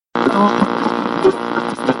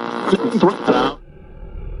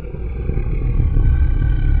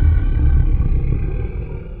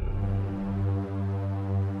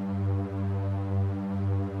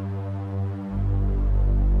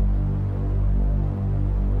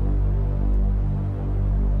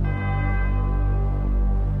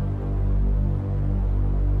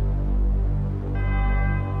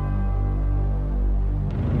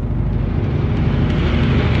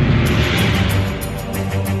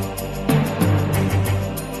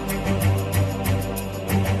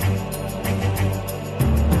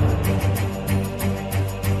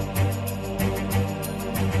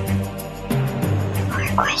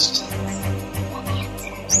Questions and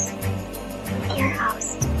answers with your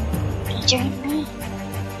host, Adrian Lee.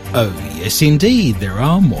 Oh, yes, indeed, there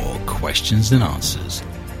are more questions than answers.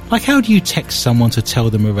 Like, how do you text someone to tell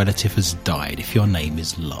them a relative has died if your name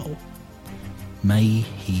is Lol? May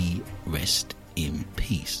he rest in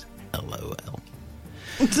peace, LOL.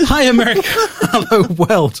 Hi, America. Hello,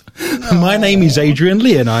 world. No. My name is Adrian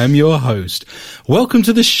Lee, and I am your host. Welcome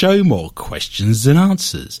to the show More Questions Than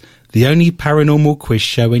Answers, the only paranormal quiz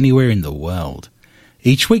show anywhere in the world.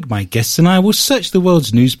 Each week, my guests and I will search the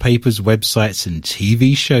world's newspapers, websites, and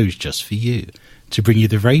TV shows just for you, to bring you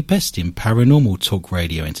the very best in paranormal talk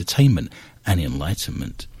radio entertainment and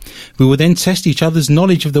enlightenment. We will then test each other's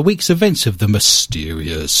knowledge of the week's events of the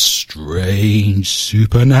mysterious, strange,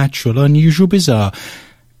 supernatural, unusual, bizarre,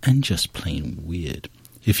 and just plain weird.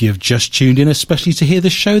 If you have just tuned in especially to hear the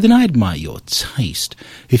show, then I admire your taste.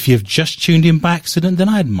 If you have just tuned in by accident, then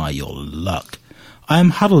I admire your luck. I am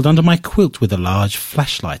huddled under my quilt with a large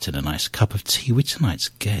flashlight and a nice cup of tea with tonight's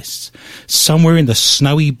guests, somewhere in the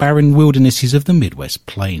snowy, barren wildernesses of the Midwest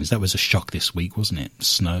Plains. That was a shock this week, wasn't it?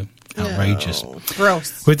 Snow. Outrageous. No,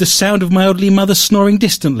 gross. With the sound of my elderly mother snoring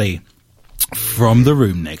distantly from the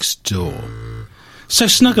room next door. So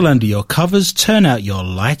snuggle under your covers, turn out your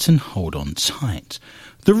light and hold on tight.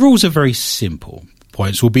 The rules are very simple.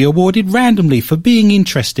 Points will be awarded randomly for being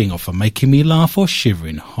interesting or for making me laugh or shiver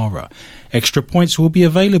in horror. Extra points will be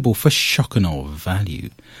available for shock and awe value.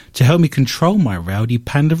 To help me control my rowdy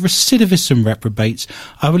band of recidivists and reprobates,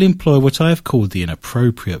 I will employ what I have called the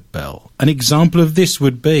inappropriate bell. An example of this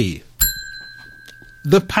would be: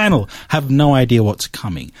 the panel have no idea what's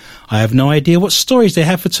coming. I have no idea what stories they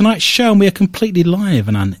have for tonight's show, and we are completely live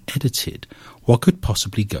and unedited. What could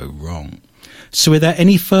possibly go wrong? So without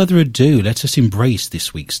any further ado, let us embrace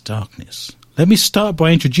this week's darkness. Let me start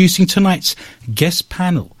by introducing tonight's guest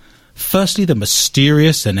panel. Firstly, the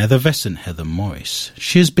mysterious and effervescent Heather Morris.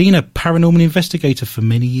 She has been a paranormal investigator for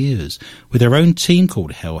many years, with her own team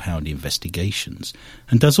called Hellhound Investigations,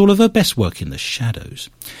 and does all of her best work in the shadows.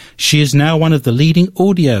 She is now one of the leading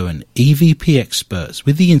audio and EVP experts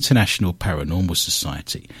with the International Paranormal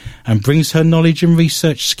Society, and brings her knowledge and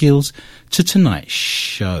research skills to tonight's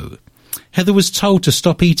show. Heather was told to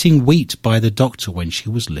stop eating wheat by the doctor when she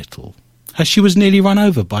was little, as she was nearly run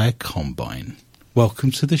over by a combine.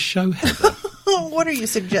 Welcome to the show, Heather. What are you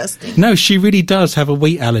suggesting? No, she really does have a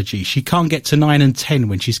wheat allergy. She can't get to 9 and 10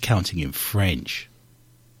 when she's counting in French.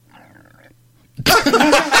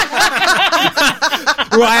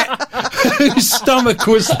 Right, whose stomach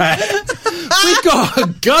was that? We've got a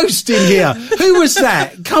ghost in here. Who was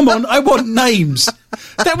that? Come on, I want names.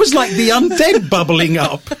 That was like the undead bubbling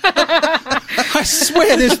up. I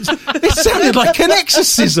swear, it sounded like an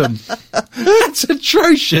exorcism. That's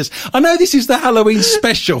atrocious. I know this is the Halloween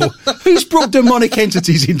special. Who's brought demonic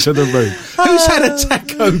entities into the room? Who's had a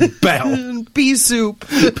Taco Bell? Pea soup.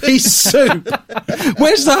 Pea soup.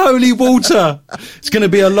 Where's the holy water? It's going to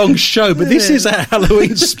be a long show, but this is a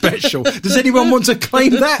Halloween special. Does anyone want to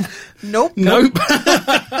claim that? Nope.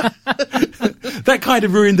 That kind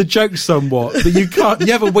of ruined the joke somewhat. But you can't.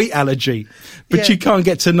 You have a wheat allergy, but you can't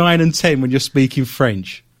get to 9 and 10 when you're speaking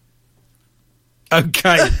French.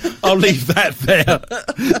 Okay, I'll leave that there.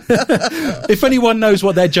 If anyone knows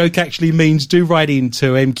what that joke actually means, do write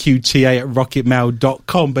into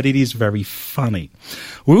mqta@rocketmail.com, but it is very funny.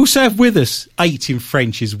 We also have with us 8 in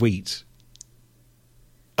French is wheat.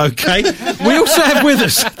 Okay. We also have with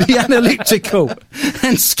us the analytical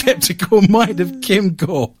and sceptical mind of Kim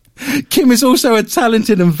Gore. Kim is also a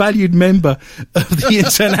talented and valued member of the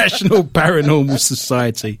International Paranormal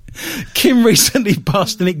Society. Kim recently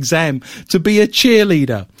passed an exam to be a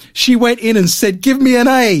cheerleader. She went in and said, "Give me an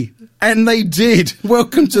A." And they did.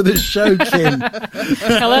 Welcome to the show, Kim.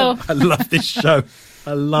 Hello. I love this show.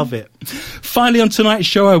 I love it. Finally, on tonight's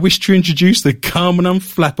show, I wish to introduce the calm and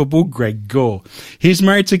unflappable Greg Gore. He's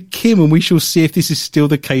married to Kim, and we shall see if this is still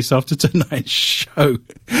the case after tonight's show.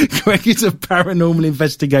 Greg is a paranormal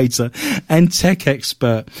investigator and tech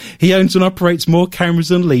expert. He owns and operates more cameras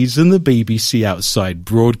and leads than the BBC outside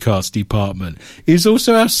broadcast department. He's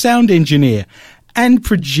also our sound engineer and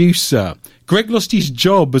producer. Greg lost his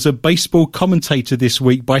job as a baseball commentator this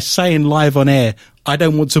week by saying live on air, "I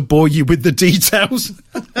don't want to bore you with the details."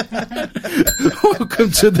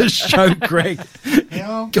 Welcome to the show, Greg.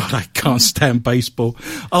 Yeah. God, I can't stand baseball.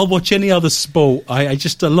 I'll watch any other sport. I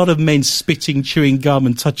just, a lot of men spitting, chewing gum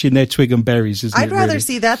and touching their twig and berries, isn't it? I'd rather really?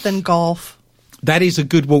 see that than golf. That is a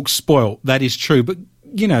good walk spoilt. That is true. But,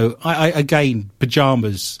 you know, I again,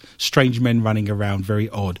 pyjamas, strange men running around, very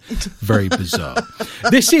odd, very bizarre.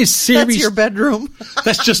 This is series... That's your bedroom.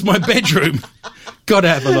 That's just my bedroom. Gotta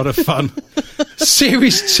have a lot of fun.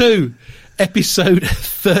 Series 2, episode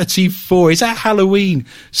 34. It's our Halloween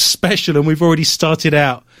special, and we've already started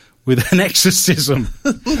out with an exorcism.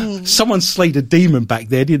 Someone slayed a demon back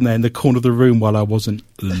there, didn't they, in the corner of the room while I wasn't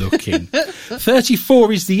looking.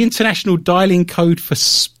 34 is the international dialing code for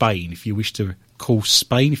Spain, if you wish to call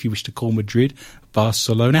Spain, if you wish to call Madrid,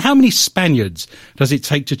 Barcelona. How many Spaniards does it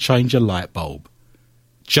take to change a light bulb?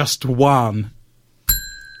 Just one.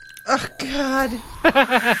 Oh, God.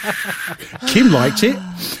 Kim liked it.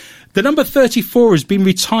 The number 34 has been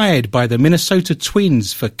retired by the Minnesota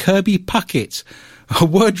Twins for Kirby Puckett, a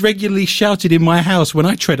word regularly shouted in my house when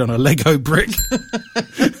I tread on a Lego brick.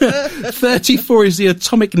 34 is the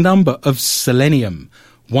atomic number of selenium,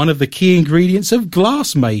 one of the key ingredients of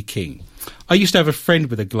glass making. I used to have a friend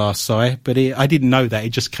with a glass eye, but I didn't know that. It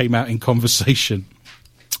just came out in conversation.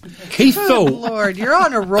 He Good thought... Lord, you're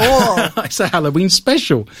on a roll. It's a Halloween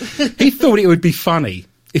special. He thought it would be funny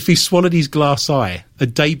if he swallowed his glass eye a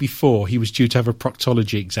day before he was due to have a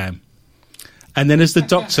proctology exam. And then as the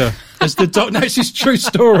doctor, no, it's his true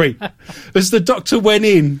story. As the doctor went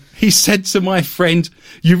in, he said to my friend,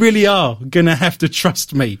 "You really are going to have to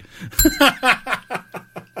trust me."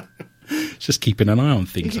 Just keeping an eye on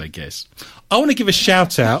things, I guess. I want to give a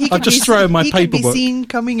shout out. I'll just throw in my paperwork. He can be seen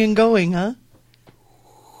coming and going, huh?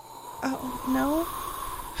 Oh, no?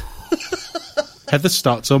 Heather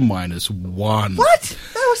starts on -1. What?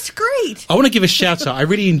 That was great. I want to give a shout out. I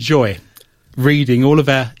really enjoy reading all of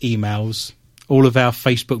our emails, all of our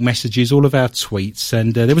Facebook messages, all of our tweets.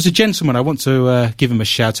 And there was a gentleman, I want to give him a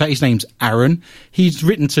shout out. His name's Aaron. He's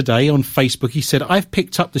written today on Facebook. He said, "I've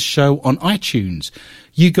picked up the show on iTunes.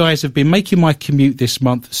 You guys have been making my commute this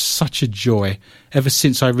month such a joy ever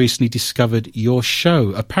since I recently discovered your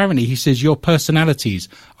show. Apparently," he says, "your personalities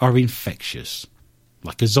are infectious."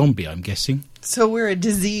 Like a zombie, I'm guessing. So we're a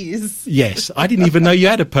disease. Yes. I didn't even know you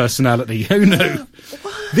had a personality. Who knew?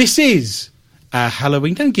 This is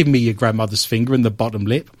Halloween. Don't give me your grandmother's finger and the bottom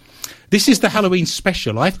lip. This is the Halloween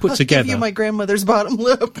special I've put together. I'll give you my grandmother's bottom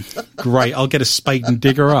lip. Great. I'll get a spade and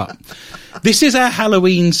dig her up. This is our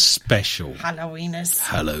Halloween special. Halloweenus.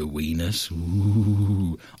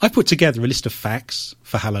 Ooh. I put together a list of facts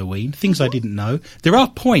for Halloween, things I didn't know. There are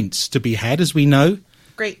points to be had, as we know.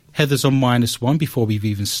 Great. Heather's on -1 before we've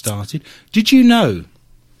even started. Did you know?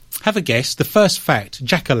 Have a guess. The first fact,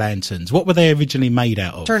 jack-o'-lanterns. What were they originally made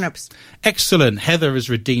out of? Turnips. Excellent. Heather has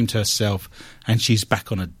redeemed herself and she's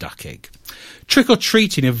back on a duck egg.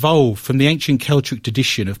 Trick-or-treating evolved from the ancient Celtic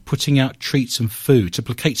tradition of putting out treats and food to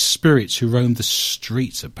placate spirits who roam the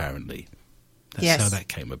streets, apparently. That's how that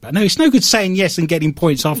came about. No, it's no good saying yes and getting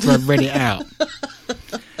points after I've read it out.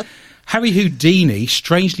 Harry Houdini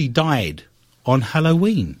strangely died on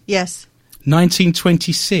Halloween. Yes.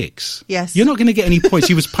 1926. Yes. You're not going to get any points.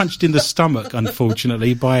 He was punched in the stomach,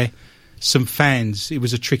 unfortunately, by some fans. It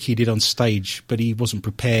was a trick he did on stage, but he wasn't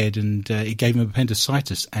prepared, and it gave him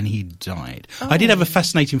appendicitis, and he died. Oh. I did have a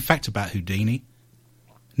fascinating fact about Houdini.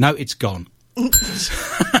 No, it's gone. He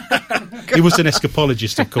was an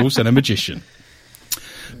escapologist, of course, and a magician.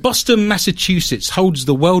 Boston, Massachusetts holds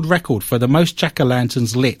the world record for the most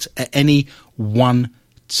jack-o'-lanterns lit at any one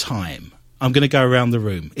time. I'm going to go around the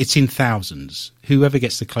room. It's in thousands. Whoever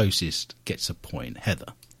gets the closest gets a point. Heather.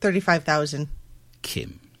 35,000.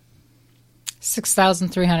 Kim.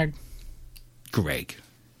 6,300. Greg.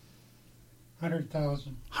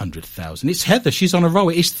 100,000. 100,000. It's Heather. She's on a roll.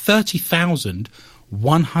 It is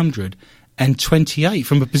 30,128.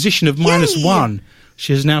 From a position of -1,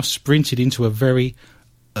 she has now sprinted into a very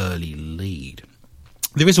early lead.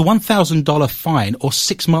 There is a $1,000 fine or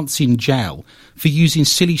 6 months in jail for using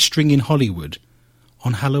silly string in Hollywood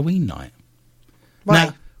on Halloween night. Why?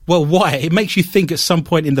 Now, well, why? It makes you think at some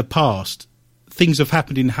point in the past, things have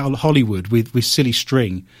happened in Hollywood with silly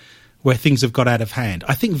string where things have got out of hand.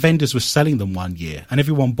 I think vendors were selling them one year and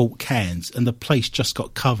everyone bought cans and the place just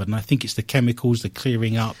got covered. And I think it's the chemicals, the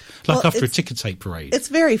clearing up, like after a ticker tape parade. It's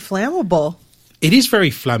very flammable. It is very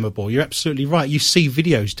flammable. You're absolutely right. You see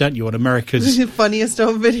videos, don't you, on America's Funniest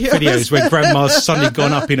home videos. Videos where grandma's suddenly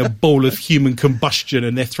gone up in a ball of human combustion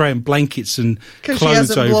and they're throwing blankets and clothes over. Because she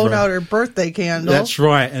hasn't blown out her birthday candle. That's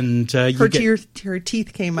right. And her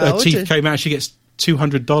teeth came out. Her teeth came out. She gets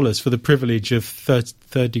 $200 for the privilege of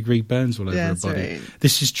third-degree burns all over her body. Right.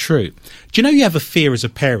 This is true. Do you know you have a fear as a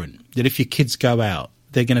parent that if your kids go out,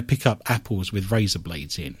 they're going to pick up apples with razor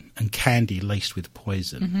blades in and candy laced with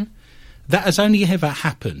poison? Mm-hmm. That has only ever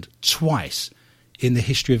happened twice in the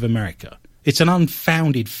history of America. It's an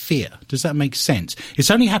unfounded fear. Does that make sense?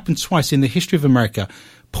 It's only happened twice in the history of America,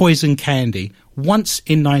 poison candy, once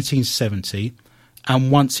in 1970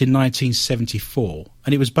 and once in 1974.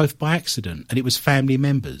 And it was both by accident, and it was family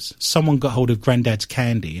members. Someone got hold of Granddad's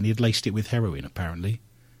candy and he had laced it with heroin, apparently.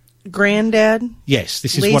 Granddad? Yes,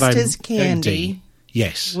 this is what I'm... laced his candy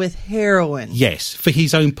yes. with heroin. Yes, for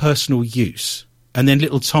his own personal use. And then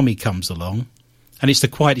little Tommy comes along, and it's the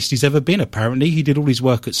quietest he's ever been, apparently. He did all his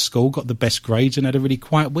work at school, got the best grades, and had a really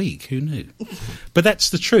quiet week. Who knew? But that's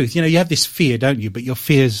the truth. You know, you have this fear, don't you? But your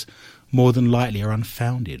fears, more than likely, are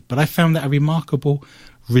unfounded. But I found that a remarkable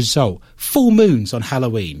result. Full moons on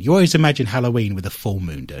Halloween. You always imagine Halloween with a full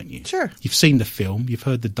moon, don't you? Sure. You've seen the film. You've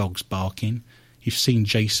heard the dogs barking. You've seen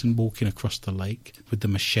Jason walking across the lake with the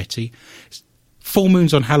machete. Full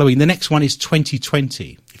moons on Halloween. The next one is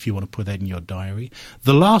 2020, if you want to put that in your diary.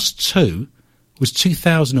 The last two was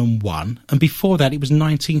 2001, and before that it was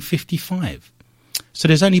 1955. So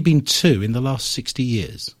there's only been two in the last 60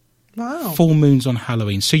 years. Wow. Full moons on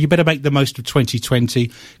Halloween. So you better make the most of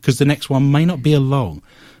 2020, because the next one may not be along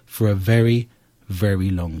for a very, very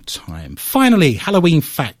long time. Finally, Halloween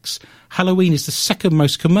facts. Halloween is the second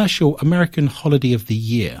most commercial American holiday of the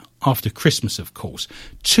year, after Christmas, of course.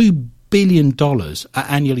 $2 billion are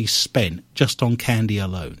annually spent just on candy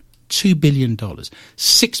alone. $2 billion.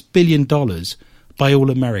 $6 billion by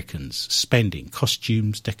all Americans spending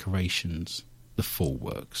costumes, decorations, the full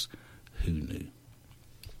works. Who knew?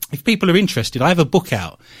 If people are interested, I have a book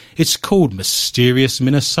out. It's called Mysterious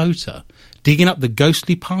Minnesota, digging up the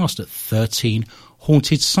ghostly past at 13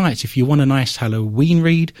 haunted sites. If you want a nice Halloween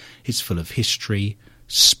read, it's full of history,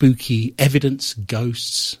 spooky evidence,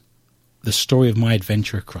 ghosts, the story of my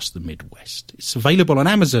adventure across the Midwest. It's available on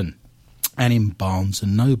Amazon and in Barnes &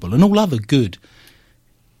 Noble and all other good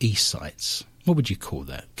e-sites. What would you call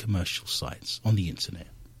that? Commercial sites on the internet.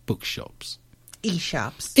 Bookshops.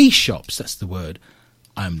 E-shops. E-shops, that's the word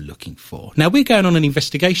I'm looking for. Now, we're going on an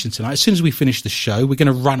investigation tonight. As soon as we finish the show, we're going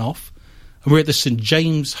to run off. And we're at the St.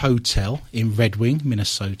 James Hotel in Red Wing,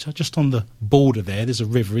 Minnesota. Just on the border there, there's a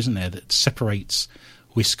river, isn't there, that separates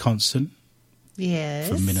Wisconsin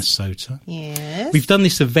from Minnesota. Yes. We've done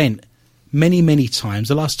this event many, many times.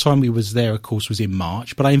 The last time we was there, of course, was in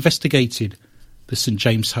March. But I investigated the St.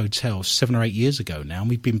 James Hotel 7 or 8 years ago now. And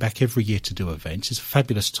we've been back every year to do events. It's a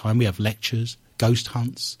fabulous time. We have lectures, ghost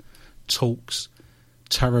hunts, talks,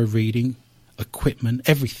 tarot reading, equipment,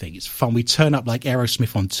 everything. It's fun. We turn up like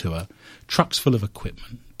Aerosmith on tour, trucks full of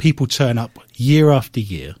equipment. People turn up year after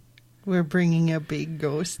year. We're bringing a big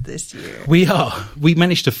ghost this year. We are. We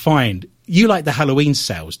managed to find... You like the Halloween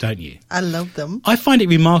sales, don't you? I love them. I find it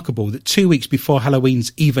remarkable that 2 weeks before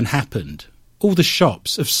Halloween's even happened, all the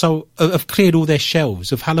shops have cleared all their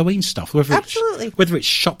shelves of Halloween stuff. Absolutely. Whether it's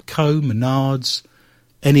Shopco, Menards,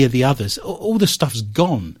 any of the others, all the stuff's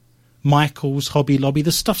gone. Michael's, Hobby Lobby,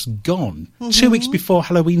 the stuff's gone. Mm-hmm. 2 weeks before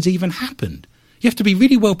Halloween's even happened. You have to be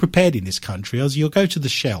really well prepared in this country, or you'll go to the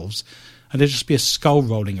shelves and there'll just be a skull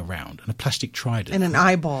rolling around and a plastic trident. And an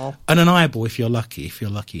eyeball. And an eyeball, if you're lucky. If you're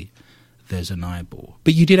lucky, there's an eyeball.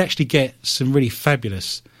 But you did actually get some really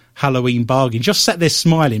fabulous Halloween bargains. Just sat there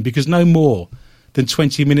smiling because no more than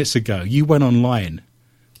 20 minutes ago you went online.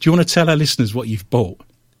 Do you want to tell our listeners what you've bought?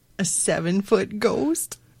 A 7-foot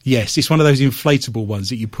ghost? Yes, it's one of those inflatable ones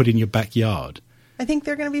that you put in your backyard. I think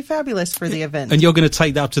they're going to be fabulous for the event. And you're going to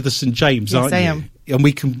take that up to the St. James, aren't you? Yes, I am. And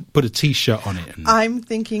we can put a T-shirt on it. I'm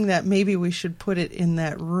thinking that maybe we should put it in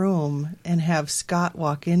that room and have Scott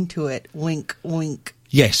walk into it. Wink, wink.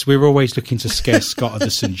 Yes, we're always looking to scare Scott at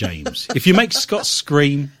the St. James. If you make Scott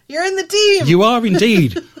scream... You're in the team! You are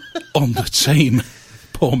indeed on the team.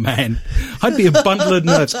 Poor man. I'd be a bundle of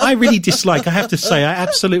nerves. I really dislike, I have to say, I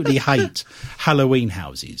absolutely hate Halloween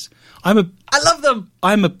houses. I love them.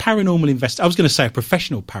 I'm a paranormal investigator. I was going to say a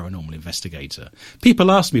professional paranormal investigator.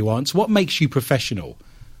 People ask me once, what makes you professional?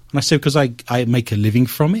 And I said, because I make a living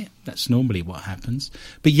from it. That's normally what happens.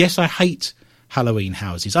 But yes, I hate Halloween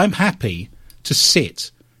houses. I'm happy to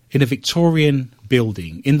sit in a Victorian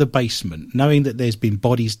building in the basement, knowing that there's been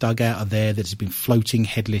bodies dug out of there, that there's been floating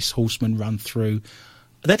headless horsemen run through.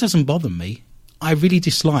 That doesn't bother me. I really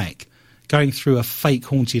dislike going through a fake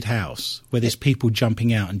haunted house where there's people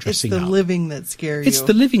jumping out and dressing up. It's the living that scares you. It's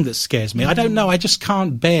the living that scares me. I don't know. I just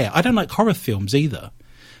can't bear. I don't like horror films either.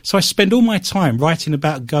 So I spend all my time writing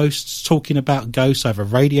about ghosts, talking about ghosts. I have a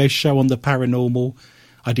radio show on the paranormal.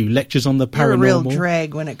 I do lectures on the paranormal. You're a real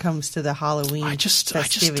drag when it comes to the Halloween I just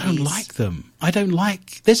festivities. don't like them. I don't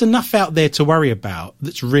like... There's enough out there to worry about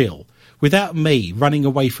that's real without me running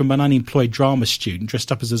away from an unemployed drama student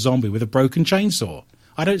dressed up as a zombie with a broken chainsaw.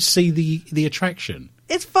 I don't see the attraction.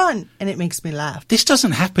 It's fun, and it makes me laugh. This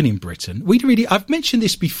doesn't happen in Britain. I've mentioned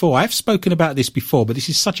this before. I've spoken about this before, but this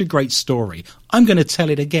is such a great story. I'm going to tell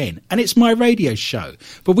it again. And it's my radio show.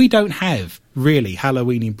 But we don't have really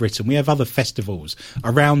Halloween in Britain. We have other festivals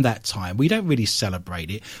around that time. We don't really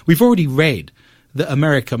celebrate it. We've already read that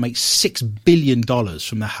America makes $6 billion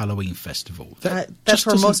from the Halloween festival. That's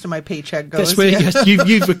where most of my paycheck goes. That's where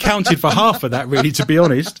you've accounted for half of that, really, to be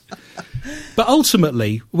honest. But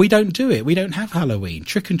ultimately, we don't do it. We don't have Halloween.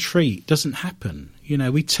 Trick and treat doesn't happen. You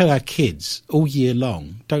know, we tell our kids all year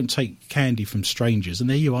long, don't take candy from strangers, and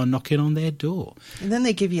there you are knocking on their door. And then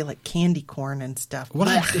they give you like candy corn and stuff. Well,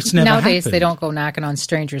 it's never Nowadays, happened. they don't go knocking on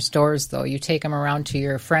strangers' doors, though. You take them around to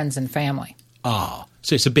your friends and family.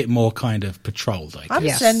 So it's a bit more kind of patrolled, I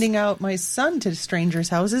guess. I'm sending out my son to strangers'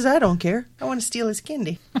 houses. I don't care. I want to steal his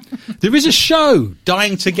candy. There is a show,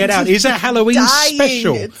 Dying to Get Out. It's a Halloween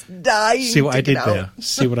special. It's dying. See what I did there?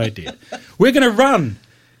 See what I did? We're going to run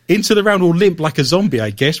into the round, or limp like a zombie, I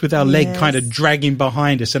guess, with our leg kind of dragging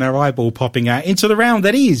behind us and our eyeball popping out, into the round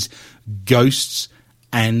that is ghosts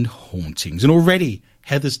and hauntings. And already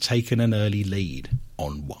Heather's taken an early lead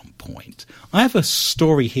on 1 point. I have a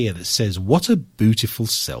story here that says, what a beautiful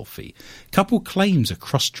selfie. Couple claims a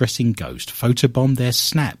cross-dressing ghost photobombed their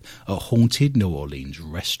snap at haunted New Orleans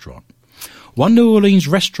restaurant. One New Orleans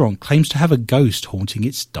restaurant claims to have a ghost haunting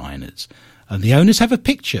its diners, and the owners have a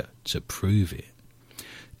picture to prove it.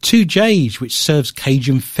 Two J's, which serves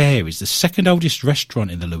Cajun fare, is the second oldest restaurant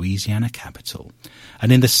in the Louisiana capital,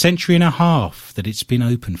 and in the century and a half that it's been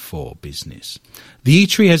open for business. The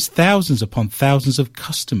eatery has thousands upon thousands of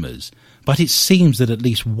customers, but it seems that at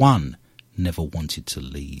least one never wanted to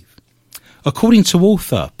leave. According to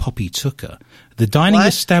author Poppy Tooker, the dining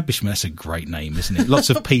establishment... That's a great name, isn't it? Lots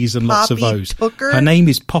of P's and lots of O's. Tooker? Her name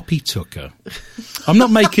is Poppy Tooker. I'm not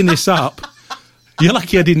making this up. You're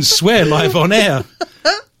lucky I didn't swear live on air.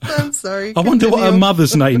 I'm sorry. I wonder what her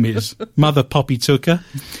mother's name is. Mother Poppy Tooker.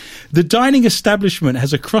 The dining establishment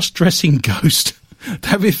has a cross-dressing ghost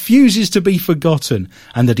that refuses to be forgotten,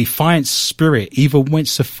 and the defiant spirit even went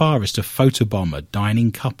so far as to photobomb a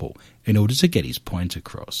dining couple in order to get his point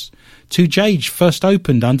across. Two Jage first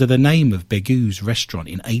opened under the name of Begou's Restaurant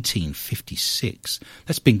in 1856.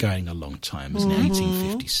 That's been going a long time, isn't it?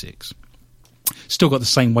 1856. Still got the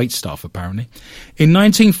same wait staff, apparently. In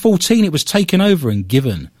 1914, it was taken over and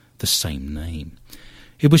given the same name.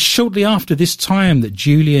 It was shortly after this time that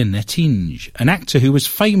Julien Nettinge, an actor who was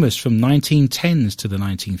famous from 1910s to the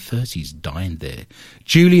 1930s, dined there.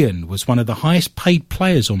 Julien was one of the highest paid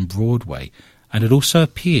players on Broadway and had also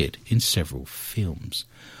appeared in several films.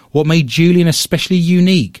 What made Julien especially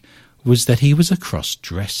unique was that he was a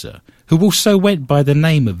cross-dresser who also went by the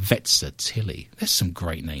name of Vetsa Tilly. There's some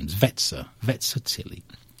great names. Vetsa Tilly.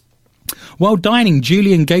 While dining,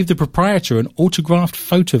 Julien gave the proprietor an autographed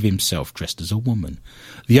photo of himself dressed as a woman.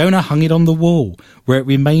 The owner hung it on the wall, where it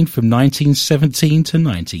remained from 1917 to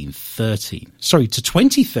 1913. Sorry, to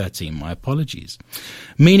 2013, my apologies.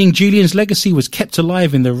 Meaning Julien's legacy was kept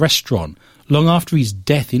alive in the restaurant long after his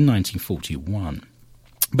death in 1941.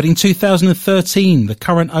 But in 2013, the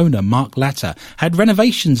current owner, Mark Latter, had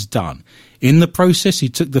renovations done. In the process, he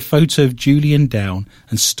took the photo of Julien down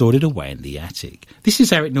and stored it away in the attic. This is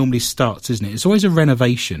how it normally starts, isn't it? It's always a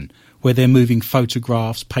renovation where they're moving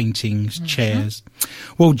photographs, paintings, chairs.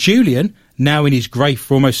 Well, Julien, now in his grave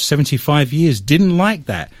for almost 75 years, didn't like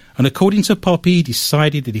that. And according to Poppy, he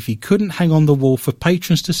decided that if he couldn't hang on the wall for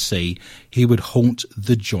patrons to see, he would haunt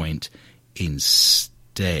the joint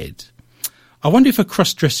instead. I wonder if a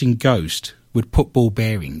cross-dressing ghost would put ball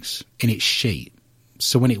bearings in its sheet,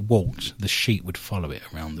 so when it walked, the sheet would follow it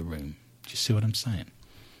around the room. Do you see what I'm saying?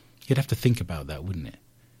 You'd have to think about that, wouldn't it?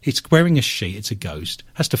 It's wearing a sheet, it's a ghost,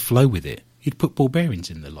 has to flow with it. You'd put ball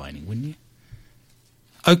bearings in the lining, wouldn't you?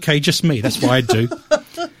 Okay, just me, that's what I'd do.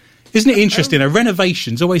 Isn't it interesting?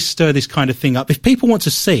 Renovations always stir this kind of thing up. If people want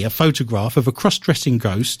to see a photograph of a cross-dressing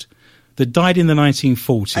ghost that died in the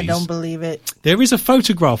 1940s. I don't believe it. There is a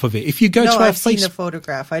photograph of it. If you go to our I've seen the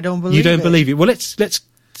photograph. I don't believe it. You don't believe it. Well, let's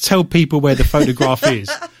tell people where the photograph is,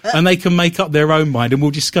 and they can make up their own mind, and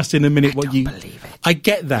we'll discuss in a minute what you... believe it. I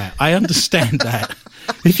get that. I understand that.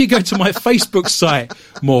 If you go to my Facebook site,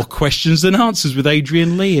 More Questions Than Answers with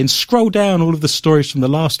Adrian Lee, and scroll down all of the stories from the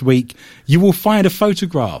last week, you will find a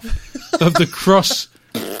photograph of the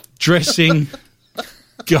cross-dressing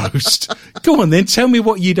ghost. Go on then, tell me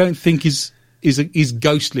what you don't think is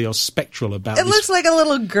ghostly or spectral about It this. looks like a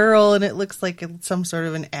little girl, and it looks like some sort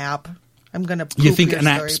of an app. I'm going to poop You think your an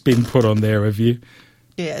story. app's been put on there, have you?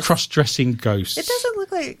 Yes. Cross-dressing ghosts. It doesn't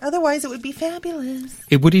look like... Otherwise, it would be fabulous.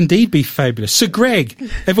 It would indeed be fabulous. So, Greg,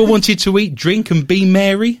 ever wanted to eat, drink, and be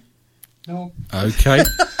merry? No. Okay.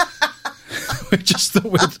 We just thought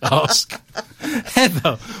we'd ask.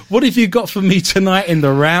 Heather, what have you got for me tonight in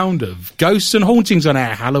the round of ghosts and hauntings on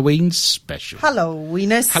our Halloween special?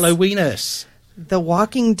 Halloweenus. Halloweenus. The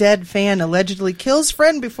Walking Dead fan allegedly kills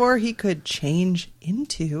friend before he could change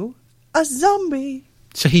into a zombie.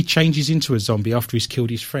 So he changes into a zombie after he's killed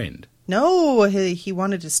his friend? No, he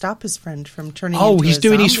wanted to stop his friend from turning Oh, into he's a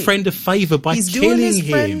doing his zombie. friend a favour by He's killing doing his him.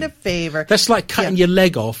 friend a favor. That's like cutting Yeah. your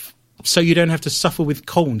leg off so you don't have to suffer with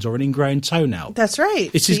corns or an ingrown toenail. That's right.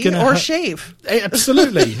 This is See? gonna or hurt. shave.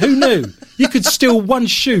 Absolutely. Who knew? You could steal one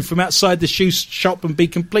shoe from outside the shoe shop and be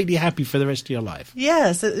completely happy for the rest of your life.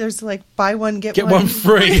 Yes, there's like buy one, get Get one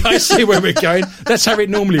free. I see where we're going. That's how it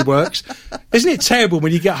normally works. Isn't it terrible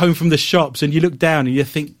when you get home from the shops and you look down and you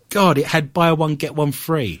think, God, it had buy one, get one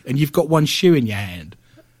free, and you've got one shoe in your hand?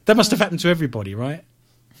 That must have happened to everybody, right?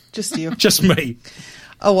 Just you. Just me.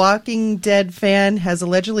 A Walking Dead fan has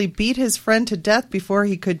allegedly beat his friend to death before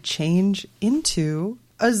he could change into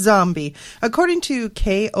a zombie. According to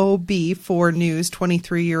KOB4 News,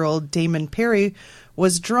 23-year-old Damon Perry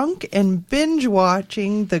was drunk and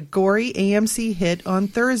binge-watching the gory AMC hit on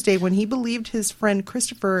Thursday when he believed his friend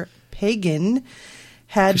Christopher Pagan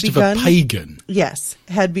had begun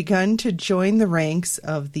to join the ranks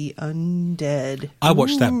of the undead. I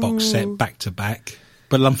watched that box set back to back.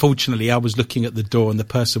 But unfortunately, I was looking at the door and the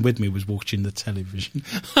person with me was watching the television.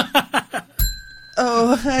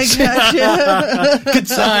 Oh, I gotcha. Good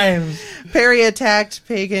time. Perry attacked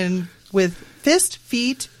Pagan with fist,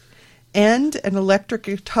 feet, and an electric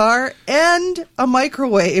guitar and a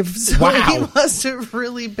microwave. So Wow. he must have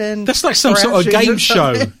really been... That's like some sort of thrashing game or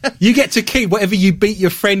show. something. You get to keep whatever you beat your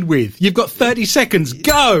friend with. You've got 30 seconds.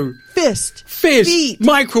 Go. Fist, Feet.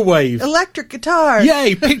 Microwave. electric guitar.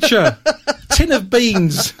 Yay, picture. Tin of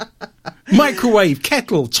beans. Microwave,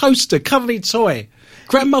 kettle, toaster, cuddly toy.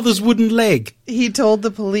 Grandmother's wooden leg. He told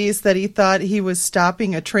the police that he thought he was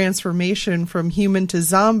stopping a transformation from human to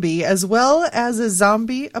zombie, as well as a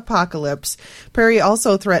zombie apocalypse. Perry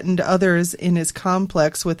also threatened others in his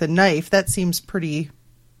complex with a knife. That seems pretty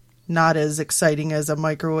not as exciting as a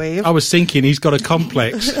microwave. I was thinking he's got a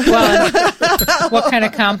complex. Well, what kind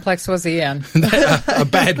of complex was he in? A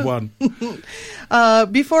bad one.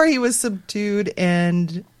 Before he was subdued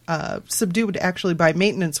actually by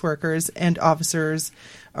maintenance workers, and officers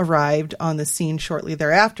arrived on the scene shortly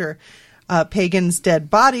thereafter. Pagan's dead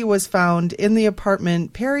body was found in the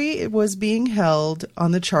apartment. Perry was being held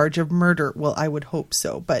on the charge of murder. Well, I would hope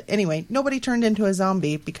so. But anyway, nobody turned into a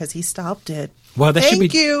zombie because he stopped it. Well, that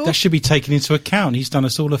Thank you. That should be taken into account. He's done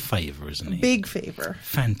us all a favour, isn't he? Big favor.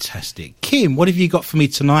 Fantastic. Kim, what have you got for me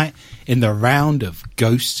tonight in the round of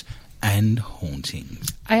ghosts and hauntings?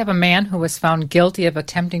 I have a man who was found guilty of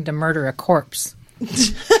attempting to murder a corpse.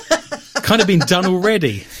 Kind of been done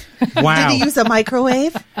already. Wow. Did he use a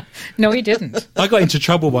microwave? No, he didn't. I got into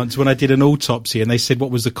trouble once when I did an autopsy and they said what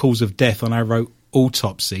was the cause of death and I wrote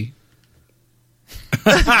autopsy.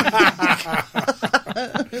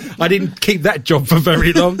 I didn't keep that job for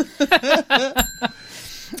very long.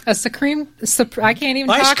 I can't even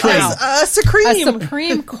Ice talk cream. now. A A Supreme.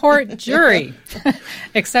 Supreme Court jury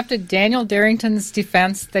accepted Daniel Darrington's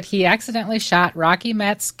defense that he accidentally shot Rocky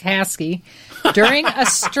Matscasey during a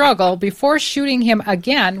struggle before shooting him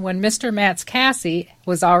again when Mr. Matscasey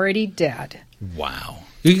was already dead. Wow.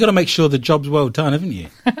 You've got to make sure the job's well done, haven't you?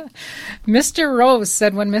 Mr. Rose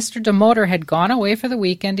said when Mr. DeMotor had gone away for the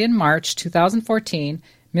weekend in March 2014,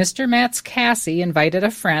 Mr. Matscasey invited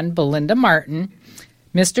a friend, Belinda Martin,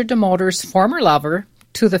 Mr. DeMotor's former lover,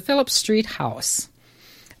 to the Phillips Street house.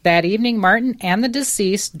 That evening, Martin and the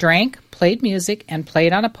deceased drank, played music, and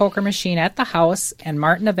played on a poker machine at the house, and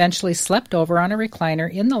Martin eventually slept over on a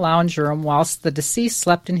recliner in the lounge room whilst the deceased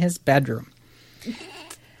slept in his bedroom.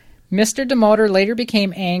 Mr. DeMotor later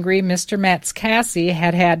became angry. Mr. Matscasey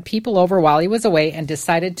had people over while he was away and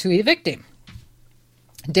decided to evict him.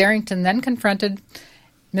 Darrington then confronted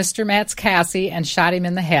Mr. Matscasey and shot him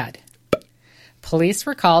in the head. Police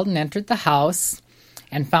were called and entered the house,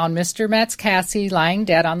 and found Mr. Matscassi lying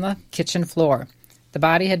dead on the kitchen floor. The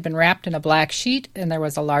body had been wrapped in a black sheet, and there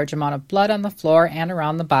was a large amount of blood on the floor and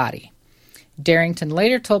around the body. Darrington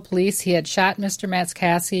later told police he had shot Mr.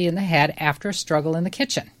 Matscassi in the head after a struggle in the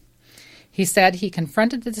kitchen. He said he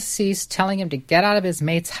confronted the deceased, telling him to get out of his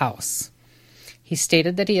mate's house. He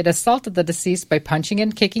stated that he had assaulted the deceased by punching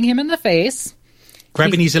and kicking him in the face.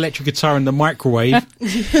 Grabbing his electric guitar in the microwave.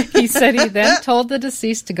 He said he then told the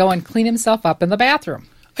deceased to go and clean himself up in the bathroom.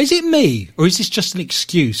 Is it me, or is this just an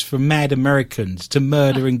excuse for mad Americans to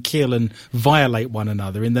murder and kill and violate one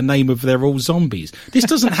another in the name of they're all zombies? This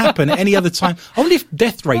doesn't happen at any other time. Only if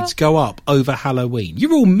death rates go up over Halloween.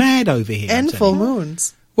 You're all mad over here. And full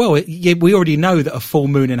moons. Well, we already know that a full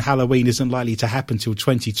moon and Halloween isn't likely to happen till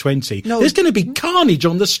 2020. No, there's going to be carnage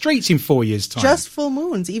on the streets in 4 years' time. Just full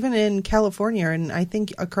moons. Even in California, and I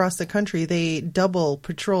think across the country, they double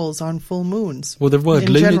patrols on full moons. Well, the word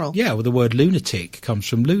general. the word lunatic comes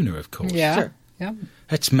from lunar, of course. Yeah. Sure. Yeah.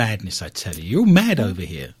 That's madness, I tell you. You're all mad over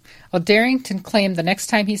here. Well, Darrington claimed the next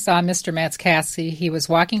time he saw Mr. Matscassi, he was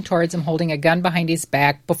walking towards him holding a gun behind his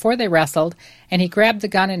back before they wrestled, and he grabbed the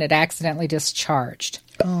gun and it accidentally discharged.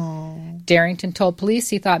 Oh. Darrington told police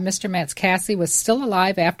he thought Mr. Matscassi was still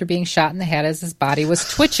alive after being shot in the head as his body was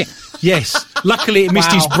twitching. Yes. Luckily, it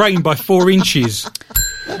missed his brain by 4 inches.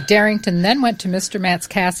 Darrington then went to Mr.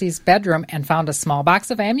 Matscassi's bedroom and found a small box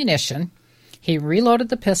of ammunition. He reloaded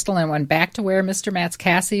the pistol and went back to where Mr.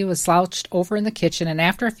 Matscassi was slouched over in the kitchen, and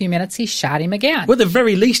after a few minutes, he shot him again. Well, at the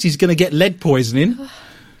very least, he's going to get lead poisoning.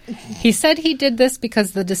 He said he did this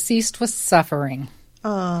because the deceased was suffering.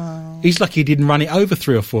 Oh. He's lucky he didn't run it over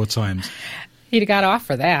 3 or 4 times. He'd have got off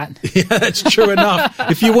for that. Yeah, that's true enough.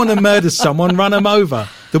 If you want to murder someone, run them over.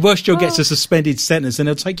 The worst you'll get is a suspended sentence, and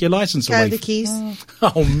they'll take your license Got away. the keys.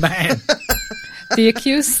 Oh, man. The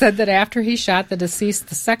accused said that after he shot the deceased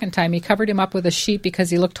the second time, he covered him up with a sheet because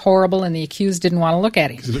he looked horrible and the accused didn't want to look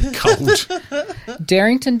at him. It's a bit cold.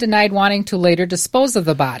 Darrington denied wanting to later dispose of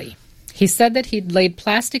the body. He said that he'd laid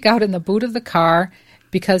plastic out in the boot of the car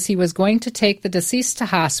because he was going to take the deceased to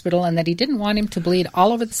hospital and that he didn't want him to bleed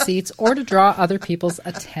all over the seats or to draw other people's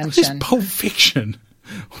This attention. Pulp Fiction.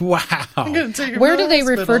 Wow. Where do they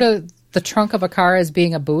refer to the trunk of a car as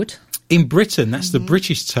being a boot? In Britain, that's the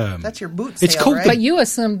British term. That's your boot It's sale, called right? But you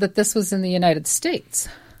assumed that this was in the United States.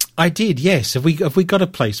 I did, yes. Have we got a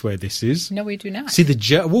place where this is? No, we do not. See,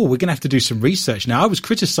 we're going to have to do some research. Now, I was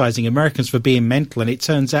criticising Americans for being mental, and it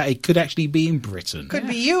turns out it could actually be in Britain. Could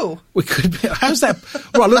be you. We could be. How's that?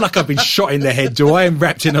 Well, I look like I've been shot in the head, do I? And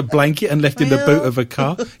wrapped in a blanket and left in the boot of a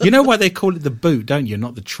car. You know why they call it the boot, don't you?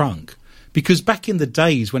 Not the trunk. Because back in the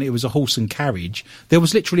days when it was a horse and carriage, there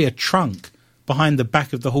was literally a trunk behind the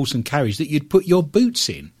back of the horse and carriage that you'd put your boots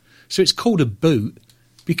in. So it's called a boot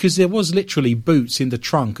because there was literally boots in the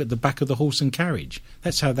trunk at the back of the horse and carriage.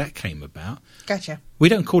 That's how that came about. Gotcha. We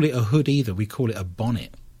don't call it a hood either. We call it a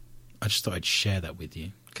bonnet. I just thought I'd share that with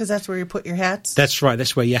you. Because that's where you put your hats. That's right.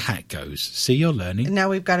 That's where your hat goes. See, you're learning. And now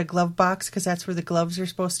we've got a glove box because that's where the gloves are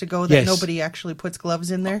supposed to go. That Yes. nobody actually puts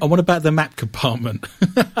gloves in there. And what about the map compartment?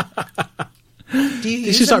 Do you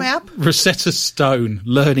This use is a like map? Rosetta Stone,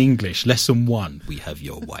 Learn English, Lesson 1. We have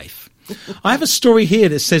your wife. I have a story here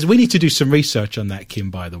that says we need to do some research on that,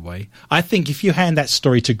 Kim, by the way. I think if you hand that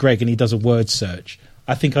story to Greg and he does a word search,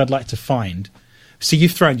 I think I'd like to find... See,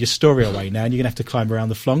 you've thrown your story away now and you're going to have to climb around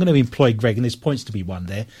the floor. I'm going to employ Greg, and there's points to be won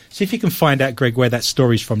there. See if you can find out, Greg, where that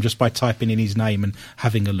story's from just by typing in his name and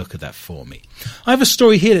having a look at that for me. I have a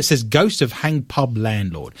story here that says Ghost of Hanged Pub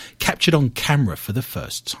Landlord captured on camera for the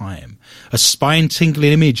first time. A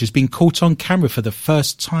spine-tingling image has been caught on camera for the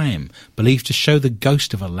first time, believed to show the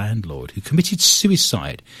ghost of a landlord who committed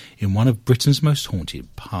suicide in one of Britain's most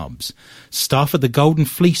haunted pubs. Staff at the Golden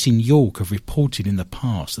Fleece in York have reported in the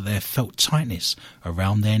past that they have felt tightness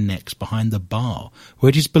around their necks behind the bar, where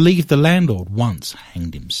it is believed the landlord once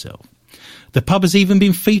hanged himself. The pub has even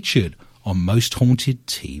been featured on Most Haunted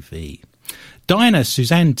TV. Diner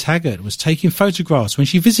Suzanne Taggart was taking photographs when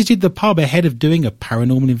she visited the pub ahead of doing a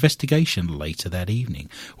paranormal investigation later that evening,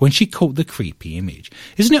 when she caught the creepy image.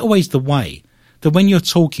 Isn't it always the way that when you're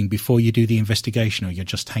talking before you do the investigation or you're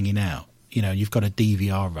just hanging out, you know, you've got a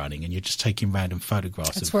DVR running and you're just taking random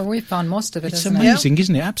photographs? That's where we found most of it, It's isn't it? amazing,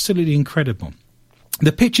 isn't it? Absolutely incredible.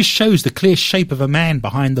 The picture shows the clear shape of a man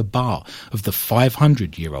behind the bar of the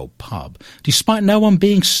 500-year-old pub, despite no one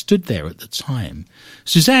being stood there at the time.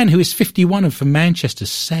 Suzanne, who is 51 and from Manchester,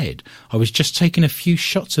 said, "I was just taking a few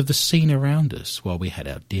shots of the scene around us while we had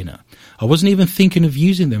our dinner. I wasn't even thinking of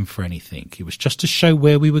using them for anything. It was just to show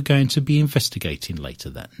where we were going to be investigating later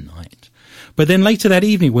that night." But then later that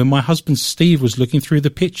evening, when my husband Steve was looking through the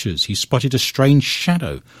pictures, he spotted a strange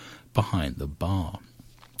shadow behind the bar.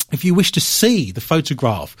 If you wish to see the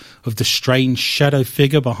photograph of the strange shadow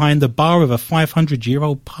figure behind the bar of a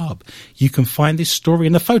 500-year-old pub, you can find this story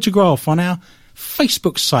and the photograph on our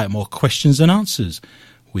Facebook site, More Questions and Answers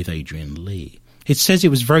with Adrian Lee. It says it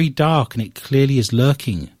was very dark and it clearly is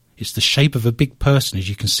lurking. It's the shape of a big person, as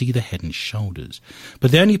you can see the head and shoulders.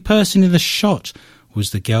 But the only person in the shot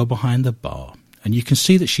was the girl behind the bar. And you can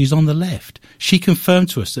see that she's on the left. She confirmed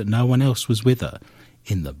to us that no one else was with her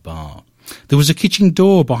in the bar. There was a kitchen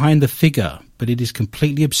door behind the figure, but it is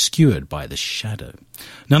completely obscured by the shadow.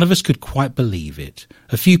 None of us could quite believe it.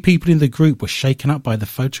 A few people in the group were shaken up by the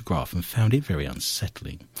photograph and found it very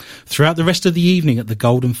unsettling. Throughout the rest of the evening at the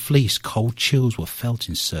Golden Fleece, cold chills were felt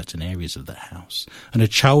in certain areas of the house, and a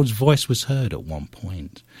child's voice was heard at one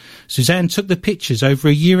point. Suzanne took the pictures over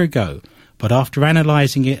a year ago, but after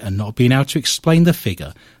analysing it and not being able to explain the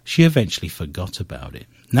figure, she eventually forgot about it.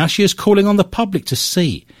 Now she is calling on the public to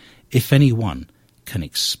see if anyone can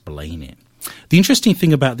explain it. The interesting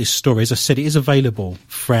thing about this story, as I said, it is available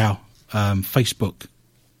for our Facebook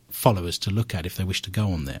followers to look at if they wish to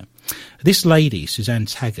go on there. This lady, Suzanne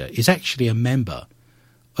Taggart, is actually a member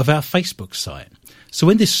of our Facebook site. So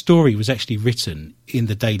when this story was actually written in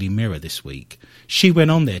the Daily Mirror this week, she went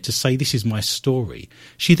on there to say, this is my story.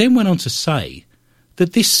 She then went on to say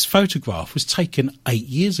that this photograph was taken 8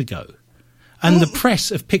 years ago. And the press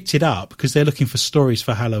have picked it up because they're looking for stories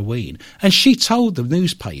for Halloween. And she told the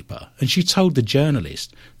newspaper and she told the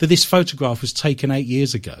journalist that this photograph was taken 8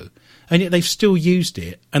 years ago. And yet they've still used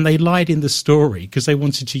it. And they lied in the story because they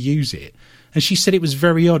wanted to use it. And she said it was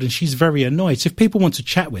very odd and she's very annoyed. So if people want to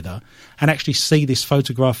chat with her and actually see this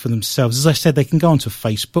photograph for themselves, as I said, they can go onto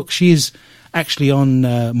Facebook. She is actually on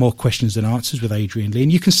More Questions and Answers with Adrian Lee.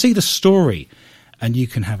 And you can see the story. And you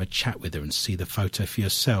can have a chat with her and see the photo for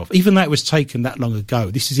yourself. Even though it was taken that long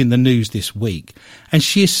ago, this is in the news this week. And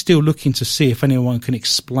she is still looking to see if anyone can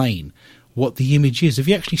explain what the image is. Have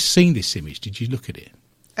you actually seen this image? Did you look at it?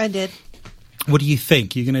 I did. What do you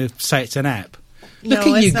think? You're going to say it's an app? Look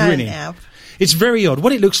No, at you it's not grinning. an app. It's very odd.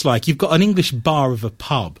 What it looks like, you've got an English bar of a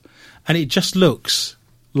pub. And it just looks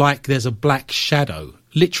like there's a black shadow,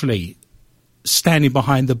 literally standing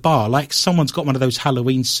behind the bar, like someone's got one of those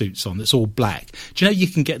Halloween suits on that's all black. Do you know you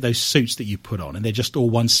can get those suits that you put on and they're just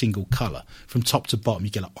all one single colour from top to bottom?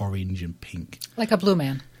 You get like orange and pink. Like a blue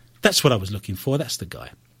man. That's what I was looking for. That's the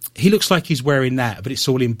guy. He looks like he's wearing that, but it's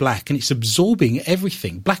all in black and it's absorbing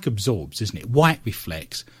everything. Black absorbs, isn't it? White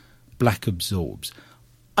reflects, black absorbs.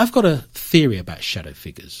 I've got a theory about shadow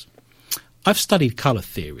figures. I've studied colour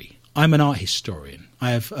theory. I'm an art historian.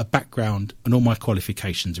 I have a background and all my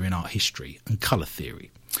qualifications are in art history and colour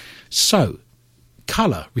theory. So,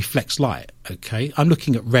 colour reflects light, okay? I'm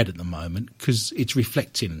looking at red at the moment because it's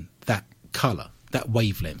reflecting that colour, that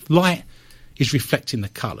wavelength. Light is reflecting the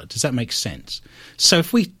colour. Does that make sense? So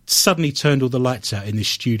if we suddenly turned all the lights out in this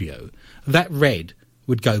studio, that red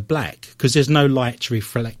would go black because there's no light to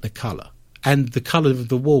reflect the colour. And the colour of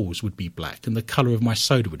the walls would be black, and the colour of my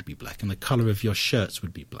soda would be black, and the colour of your shirts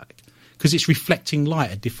would be black. Because it's reflecting light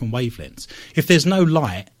at different wavelengths. If there's no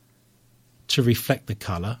light to reflect the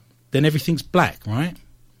colour, then everything's black, right?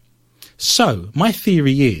 So, my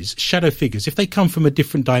theory is, shadow figures, if they come from a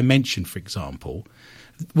different dimension, for example,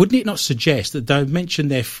 wouldn't it not suggest that the dimension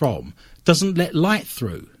they're from doesn't let light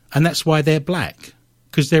through, and that's why they're black?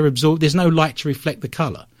 Because they're absorbed, there's no light to reflect the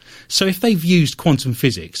colour. So if they've used quantum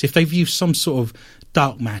physics, if they've used some sort of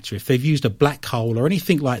dark matter, if they've used a black hole or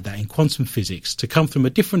anything like that in quantum physics to come from a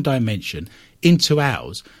different dimension into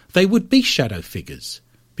ours, they would be shadow figures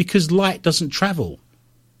because light doesn't travel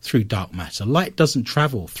through dark matter. Light doesn't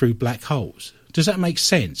travel through black holes. Does that make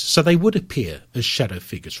sense? So they would appear as shadow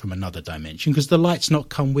figures from another dimension because the light's not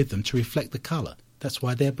come with them to reflect the colour. That's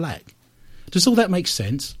why they're black. Does all that make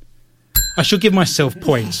sense? I should give myself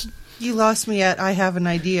points. You lost me at I have an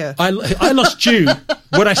idea. I lost you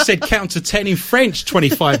when I said count to 10 in French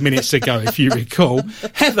 25 minutes ago, if you recall.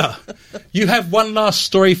 Heather, you have one last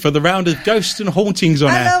story for the round of ghosts and hauntings on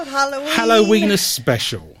I our love Halloween. Halloween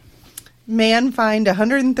special. Man fined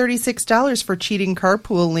 $136 for cheating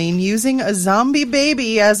carpool lane using a zombie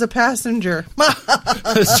baby as a passenger.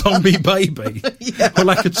 A zombie baby? Yeah. Or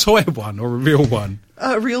like a toy one or a real one?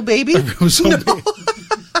 A real baby? A real zombie? No.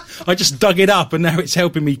 I just dug it up and now it's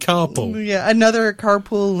helping me carpool. Yeah, another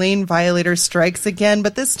carpool lane violator strikes again,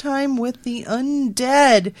 but this time with the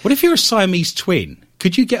undead. What if you're a Siamese twin?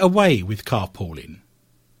 Could you get away with carpooling?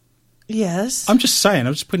 Yes. I'm just saying,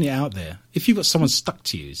 I'm just putting it out there. If you've got someone stuck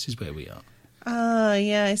to you, this is where we are.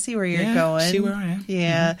 Yeah, I see where you're going. See where I am.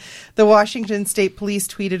 Yeah. Mm-hmm. The Washington State Police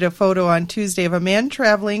tweeted a photo on Tuesday of a man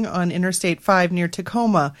traveling on Interstate 5 near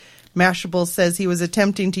Tacoma. Mashable says he was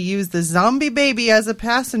attempting to use the zombie baby as a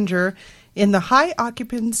passenger in the high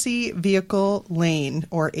occupancy vehicle lane,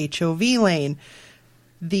 or HOV lane.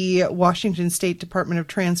 The Washington State Department of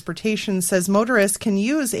Transportation says motorists can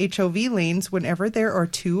use HOV lanes whenever there are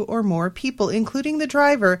 2 or more people, including the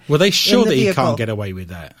driver. Were they sure that vehicle. he can't get away with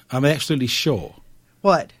that? I'm absolutely sure.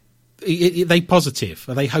 What? Are they positive?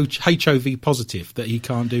 Are they HOV positive that he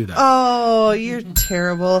can't do that? Oh, you're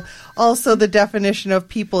terrible. Also, the definition of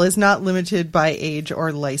people is not limited by age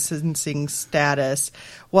or licensing status.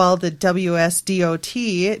 While the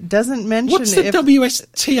WSDOT doesn't mention What's the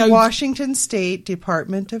WSTO? Washington State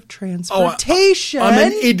Department of Transportation. I'm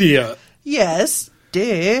an idiot. Yes,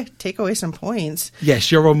 duh. Take away some points.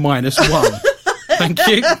 Yes, you're on -1. Thank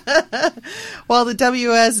you. While the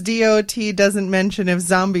WSDOT doesn't mention if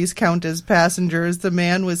zombies count as passengers, the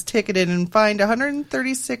man was ticketed and fined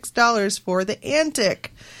 $136 for the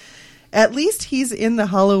antic. At least he's in the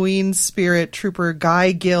Halloween spirit, Trooper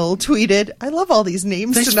Guy Gill tweeted. I love all these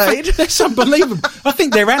names tonight. That's unbelievable. I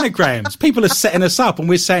think they're anagrams. People are setting us up and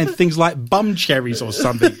we're saying things like bum cherries or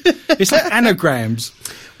something. It's like anagrams.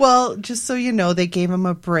 Well, just so you know, they gave him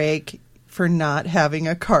a break for not having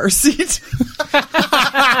a car seat.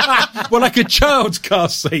 Well, like a child's car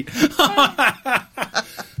seat.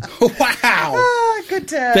 Wow. Good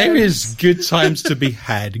times. There is good times to be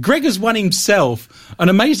had. Greg has won himself an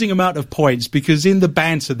amazing amount of points because in the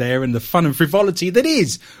banter there and the fun and frivolity that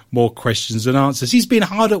is more questions than answers, he's been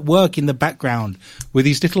hard at work in the background with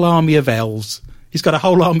his little army of elves. He's got a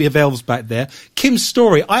whole army of elves back there. Kim's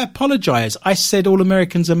story, I apologise. I said all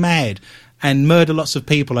Americans are mad and murder lots of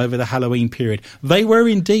people over the Halloween period. They were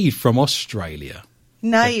indeed from Australia.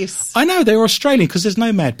 Nice. I know, they're Australian because there's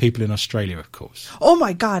no mad people in Australia, of course. Oh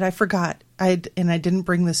my God, I forgot. I didn't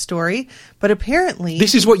bring the story, but apparently...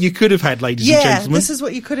 This is what you could have had, ladies and gentlemen. Yeah, this is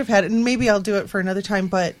what you could have had, and maybe I'll do it for another time,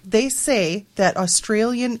 but they say that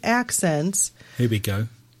Australian accents... Here we go.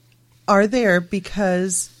 ...are there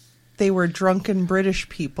because they were drunken British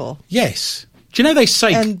people. Yes. Do you know they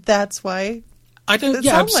say... And that's why... I don't.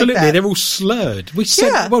 Yeah, absolutely. Like they're all slurred. We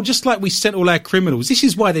sent, well, just like we sent all our criminals. This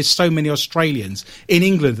is why there's so many Australians in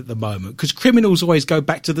England at the moment, because criminals always go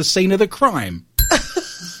back to the scene of the crime.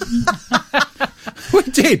 We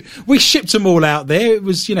did. We shipped them all out there. It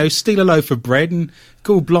was, steal a loaf of bread and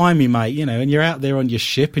go blimey, mate, and you're out there on your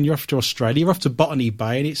ship and you're off to Australia. You're off to Botany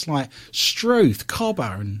Bay and it's like Struth,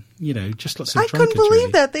 Cobber and, just lots of drunkards. I couldn't believe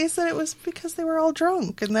really. that. They said it was because they were all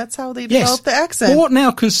drunk and that's how they developed the accent. But what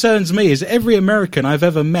now concerns me is every American I've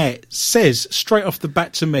ever met says straight off the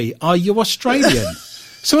bat to me, are you Australian?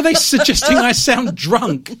 So are they suggesting I sound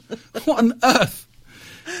drunk? What on earth?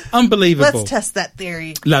 Unbelievable. Let's test that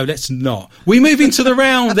theory. No, let's not. We move into the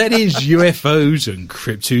round that is UFOs and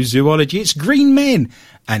cryptozoology. It's green men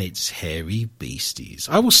and it's hairy beasties.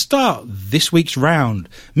 I will start this week's round.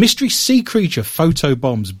 Mystery sea creature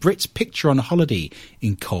photobombs Brit's picture on holiday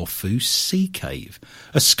in Corfu Sea Cave.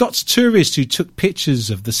 A Scots tourist who took pictures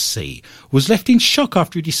of the sea was left in shock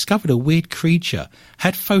after he discovered a weird creature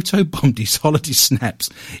had photobombed his holiday snaps.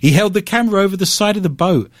 He held the camera over the side of the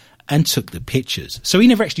boat and took the pictures. So he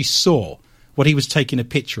never actually saw what he was taking a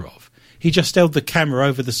picture of. He just held the camera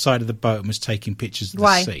over the side of the boat and was taking pictures of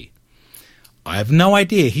the sea. I have no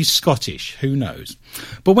idea. He's Scottish. Who knows?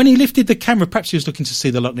 But when he lifted the camera, perhaps he was looking to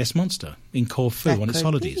see the Loch Ness Monster in Corfu on its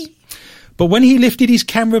holidays. But when he lifted his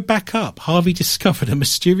camera back up, Harvey discovered a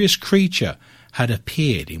mysterious creature had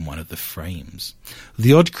appeared in one of the frames.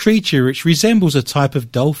 The odd creature, which resembles a type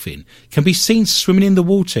of dolphin, can be seen swimming in the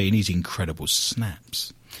water in his incredible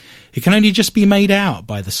snaps. It can only just be made out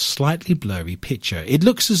by the slightly blurry picture. It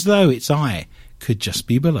looks as though its eye could just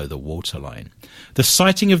be below the waterline. The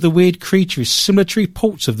sighting of the weird creature is similar to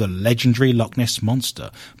reports of the legendary Loch Ness Monster,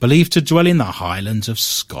 believed to dwell in the Highlands of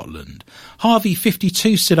Scotland. Harvey,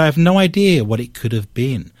 52, said, I have no idea what it could have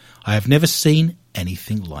been. I have never seen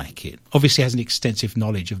anything like it. Obviously has an extensive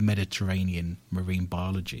knowledge of Mediterranean marine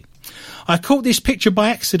biology. I caught this picture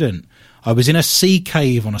by accident. I was in a sea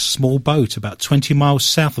cave on a small boat about 20 miles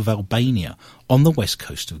south of Albania on the west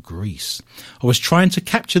coast of Greece. I was trying to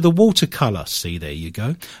capture the watercolour, see there you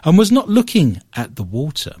go, and was not looking at the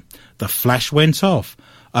water. The flash went off.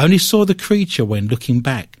 I only saw the creature when looking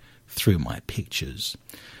back through my pictures.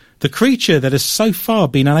 The creature that has so far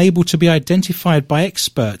been unable to be identified by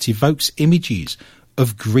experts evokes images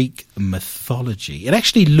of Greek mythology.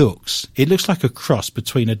 It looks like a cross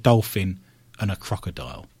between a dolphin and a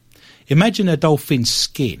crocodile. Imagine a dolphin's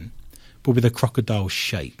skin, but with a crocodile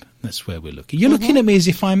shape. That's where we're looking. You're looking at me as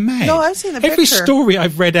if I'm mad. No, I've seen the picture. Every story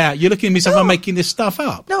I've read out, you're looking at me as if I'm making this stuff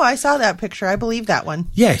up. No, I saw that picture. I believe that one.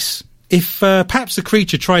 Yes. If perhaps the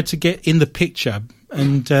creature tried to get in the picture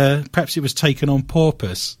and perhaps it was taken on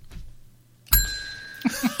purpose.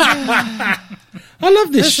 I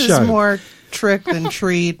love this show. This is more trick than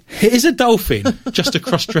treat. Is a dolphin just a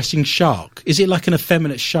cross-dressing shark? Is it like an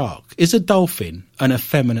effeminate shark? Is a dolphin an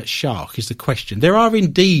effeminate shark is the question. There are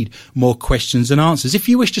indeed more questions than answers. If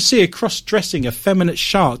you wish to see a cross-dressing effeminate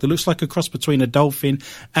shark that looks like a cross between a dolphin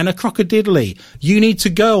and a crocodile, you need to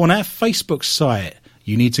go on our Facebook site.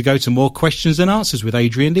 You need to go to More Questions Than Answers with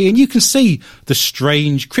Adrian Lee, and you can see the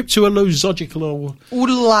strange cryptozoological...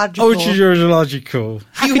 Oodological.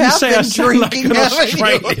 How You can you have say been I sound like drinking, an haven't you?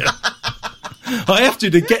 Australian? I have to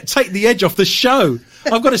take the edge off the show.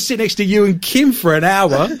 I've got to sit next to you and Kim for an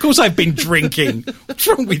hour. Of course I've been drinking. What's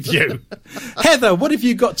wrong with you? Heather, what have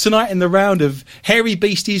you got tonight in the round of Hairy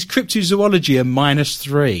Beasties, Cryptozoology and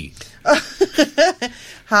 -3?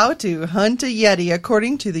 How to hunt a Yeti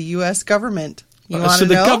according to the U.S. government. You want So to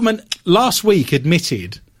the know? government last week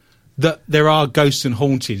admitted that there are ghosts and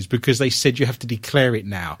hauntings because they said you have to declare it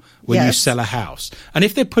now when you Yes. sell a house. And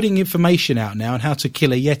if they're putting information out now on how to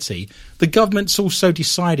kill a Yeti, the government's also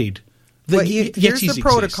decided that Well, here's Yetis the exist.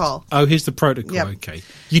 protocol. Oh, here's the protocol. Yep. Okay.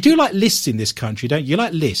 You do like lists in this country, don't you? You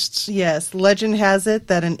like lists. Yes, legend has it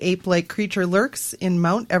that an ape-like creature lurks in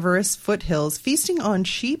Mount Everest foothills, feasting on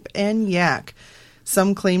sheep and yak.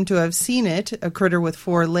 Some claim to have seen it, a critter with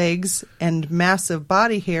 4 legs and massive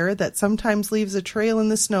body hair that sometimes leaves a trail in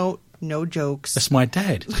the snow. No jokes. That's my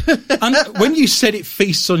dad. And when you said it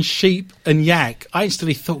feasts on sheep and yak, I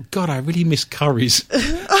instantly thought, God, I really miss curries.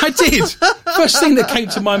 I did. First thing that came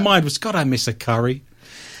to my mind was, God, I miss a curry.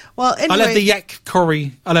 Well, anyway, I'll have the yak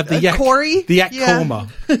curry. I'll have the yak Corey? The yak Yeah. korma.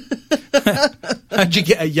 How'd you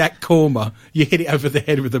get a yak korma? You hit it over the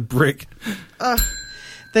head with a brick.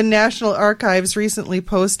 the National Archives recently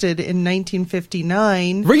posted in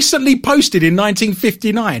 1959. Recently posted in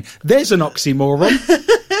 1959. There's an oxymoron.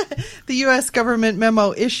 The U.S. government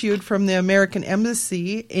memo issued from the American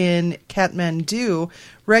Embassy in Kathmandu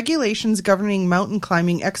regulations governing mountain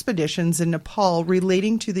climbing expeditions in Nepal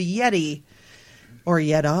relating to the Yeti, or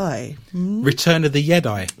Yeti. Return of the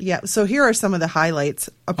Yeti. Yeah, so here are some of the highlights.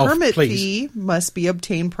 A permit please. fee must be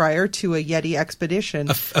obtained prior to a Yeti expedition.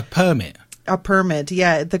 A permit. A permit,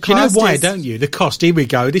 yeah. The Do you know cost why, is, don't you? The cost. Here we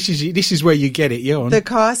go. This is where you get it. You're on. The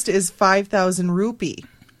cost is 5,000 rupee,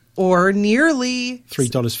 or nearly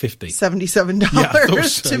 $3.50. $77 Yeah, I thought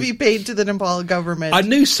so. to be paid to the Nepal government. I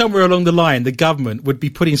knew somewhere along the line the government would be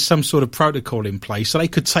putting some sort of protocol in place so they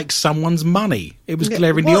could take someone's money. It was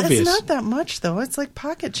glaringly well, obvious. It's not that much, though. It's like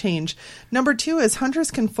pocket change. Number 2 is hunters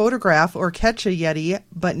can photograph or catch a Yeti,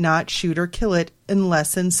 but not shoot or kill it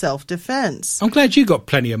unless in self-defense. I'm glad you got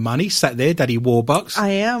plenty of money sat there, Daddy Warbucks. I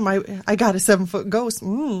am. I got a 7-foot ghost.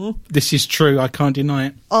 Mm. This is true. I can't deny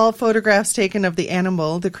it. All photographs taken of the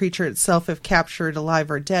animal, the creature itself, if captured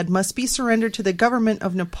alive or dead, must be surrendered to the government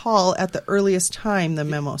of Nepal at the earliest time, the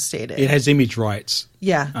memo stated. It has image rights.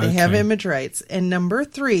 Yeah, they have Okay. image rights. And number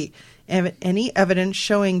 3, any evidence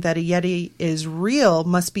showing that a Yeti is real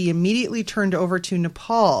must be immediately turned over to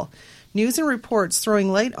Nepal. News and reports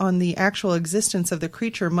throwing light on the actual existence of the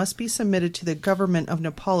creature must be submitted to the government of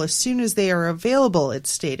Nepal as soon as they are available, it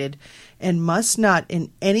stated, and must not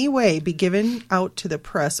in any way be given out to the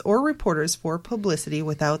press or reporters for publicity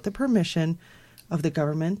without the permission of the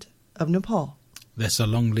government of Nepal. That's a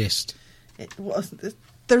long list.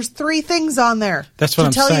 There's 3 things on there That's what to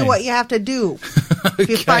I'm tell saying. you what you have to do if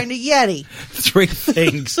you Okay. find a Yeti. 3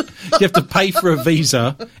 things. You have to pay for a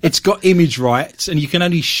visa. It's got image rights, and you can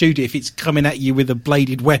only shoot it if it's coming at you with a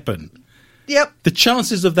bladed weapon. Yep. The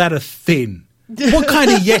chances of that are thin. What kind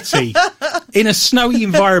of Yeti in a snowy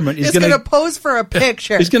environment is It's going going to pose for a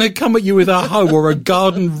picture. It's going to come at you with a hoe or a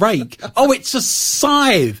garden rake. Oh, it's a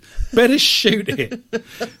scythe. Better shoot it. Can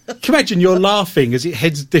you imagine you're laughing as it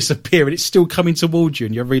heads disappear and it's still coming towards you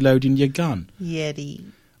and you're reloading your gun? Yeti.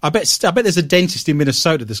 I bet there's a dentist in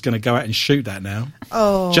Minnesota that's going to go out and shoot that now.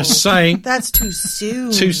 Oh. Just saying. That's too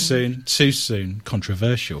soon. Too soon.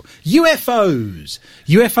 Controversial. UFOs.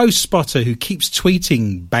 UFO spotter who keeps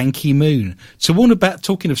tweeting Ban Ki-moon to warn about,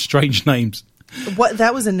 talking of strange names. What?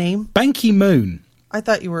 That was a name? Ban Ki-moon. I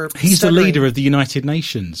thought you were He's stuttering. the leader of the United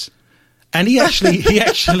Nations. And he actually,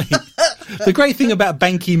 the great thing about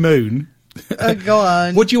Ban Ki-moon, Go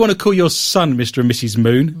on. what do you want to call your son, Mr. and Mrs.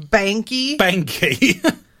 Moon? Banky? Banky.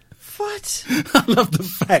 What? I love the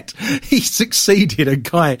fact he succeeded a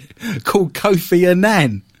guy called Kofi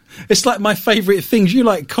Annan. It's like my favourite things. You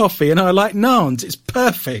like coffee and I like naans. It's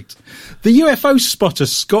perfect. The UFO spotter,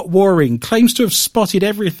 Scott Waring, claims to have spotted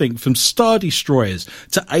everything from star destroyers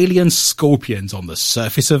to alien scorpions on the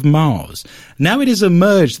surface of Mars. Now it has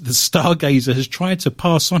emerged that the stargazer has tried to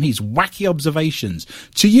pass on his wacky observations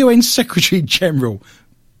to UN Secretary General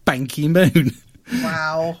Ban Ki-moon.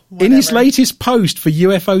 Wow. In his Whatever. latest post for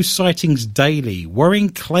UFO Sightings Daily, Waring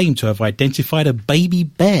claimed to have identified a baby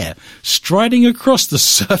bear striding across the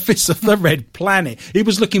surface of the red planet. He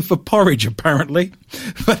was looking for porridge, apparently.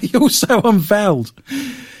 But he also unveiled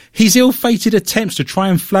his ill-fated attempts to try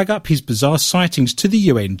and flag up his bizarre sightings to the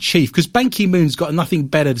UN chief, because Ban Ki-moon's got nothing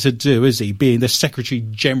better to do, has he, being the Secretary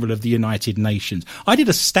General of the United Nations. I did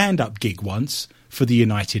a stand-up gig once for the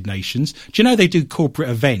United Nations. Do you know they do corporate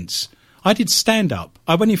events? I did stand-up.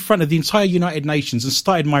 I went in front of the entire United Nations and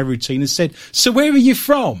started my routine and said, "So where are you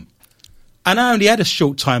from?" And I only had a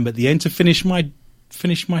short time at the end to finish my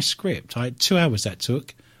script. I had 2 hours that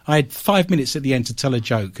took. I had 5 minutes at the end to tell a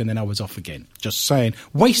joke and then I was off again. Just saying.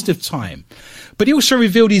 Waste of time. But he also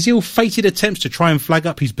revealed his ill-fated attempts to try and flag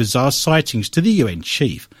up his bizarre sightings to the UN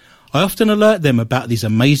chief. I often alert them about these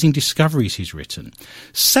amazing discoveries he's written.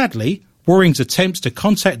 Sadly, Waring's attempts to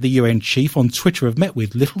contact the UN chief on Twitter have met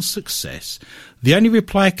with little success. The only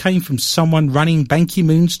reply came from someone running Ban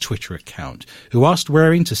Ki-moon's Twitter account, who asked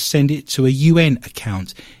Waring to send it to a UN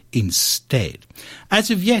account instead.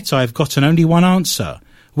 As of yet, I've gotten only one answer,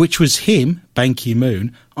 which was him, Ban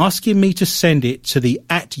Ki-moon, asking me to send it to the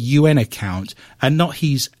 @UN account and not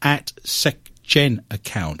his @SecGen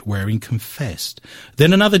account, Waring confessed.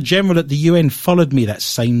 Then another general at the UN followed me that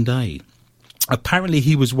same day. Apparently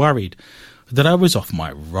he was worried that I was off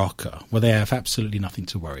my rocker. Well, they have absolutely nothing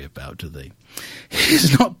to worry about, do they?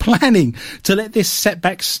 He's not planning to let this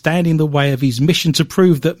setback stand in the way of his mission to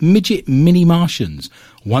prove that midget mini-Martians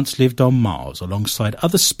once lived on Mars alongside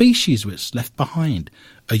other species which left behind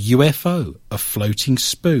a UFO, a floating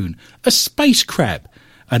spoon, a space crab,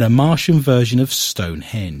 and a Martian version of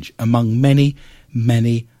Stonehenge, among many,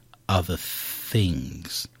 many other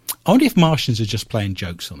things. I wonder if Martians are just playing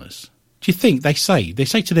jokes on us. Do you think they say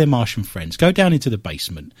to their Martian friends, go down into the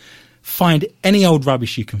basement, find any old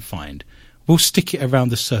rubbish you can find, we'll stick it around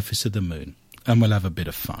the surface of the moon and we'll have a bit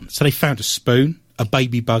of fun. So they found a spoon, a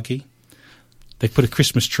baby buggy, they put a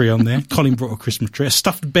Christmas tree on there, Colin brought a Christmas tree, a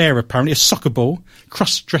stuffed bear apparently, a soccer ball,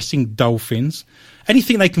 cross-dressing dolphins,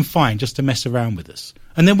 anything they can find just to mess around with us.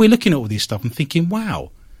 And then we're looking at all this stuff and thinking,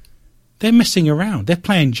 wow, they're messing around, they're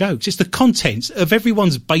playing jokes. It's the contents of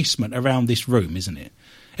everyone's basement around this room, isn't it?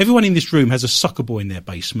 Everyone in this room has a soccer ball in their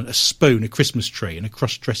basement, a spoon, a Christmas tree, and a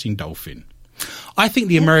cross-dressing dolphin. I think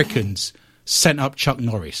the Americans sent up Chuck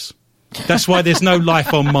Norris. That's why there's no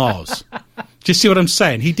life on Mars. Do you see what I'm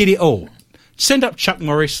saying? He did it all. Send up Chuck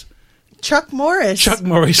Norris. Chuck Morris. Chuck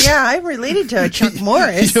Morris. Yeah, I'm related to Chuck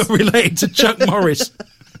Morris. You're related to Chuck Morris.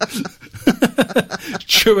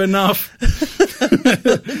 True enough.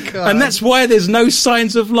 And that's why there's no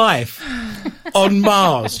signs of life on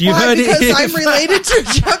Mars. You heard it here. Because I'm related to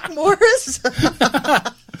Chuck Morris?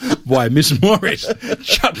 Why, Miss Morris?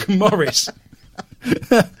 Chuck Morris.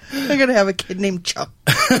 I'm going to have a kid named Chuck.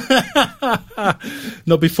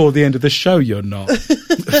 Not before the end of the show, you're not.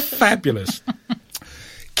 Fabulous.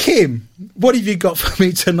 Kim, what have you got for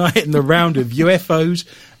me tonight in the round of UFOs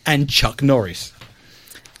and Chuck Norris?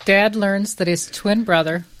 Dad learns that his twin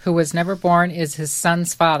brother, who was never born, is his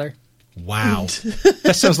son's father. Wow.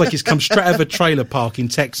 That sounds like it's come straight out of a trailer park in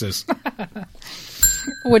Texas.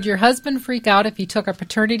 Would your husband freak out if he took a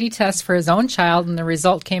paternity test for his own child and the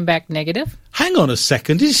result came back negative? Hang on a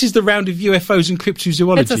second. This is the round of UFOs and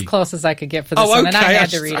cryptozoology. It's as close as I could get for this one, and I had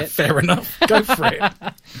to read it. Fair enough. Go for it.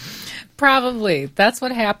 Probably. That's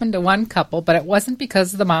what happened to one couple, but it wasn't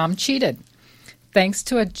because the mom cheated. Thanks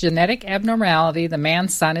to a genetic abnormality, the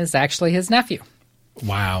man's son is actually his nephew.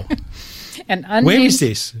 Wow. Where is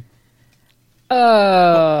this?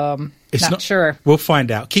 It's not sure. We'll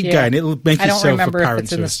find out. Keep going. It'll make itself apparent. I don't remember if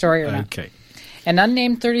it's in the story or not. Okay. An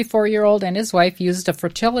unnamed 34-year-old and his wife used a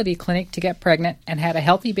fertility clinic to get pregnant and had a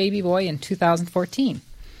healthy baby boy in 2014.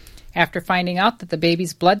 After finding out that the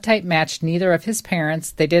baby's blood type matched neither of his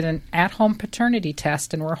parents, they did an at-home paternity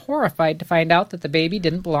test and were horrified to find out that the baby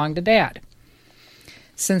didn't belong to Dad.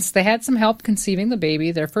 Since they had some help conceiving the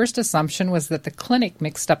baby, their first assumption was that the clinic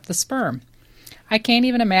mixed up the sperm. I can't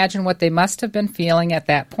even imagine what they must have been feeling at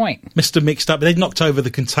that point. Mr. Mixed Up, they've knocked over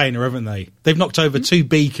the container, haven't they? They've knocked over two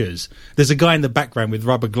beakers. There's a guy in the background with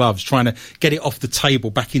rubber gloves trying to get it off the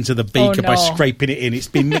table back into the beaker by scraping it in. It's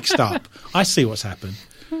been mixed up. I see what's happened.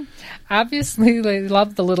 Obviously, they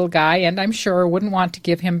love the little guy, and I'm sure wouldn't want to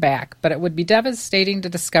give him back, but it would be devastating to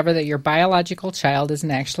discover that your biological child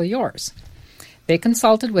isn't actually yours. They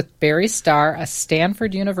consulted with Barry Starr, a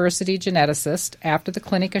Stanford University geneticist, after the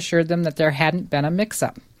clinic assured them that there hadn't been a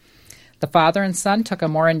mix-up. The father and son took a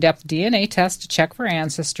more in-depth DNA test to check for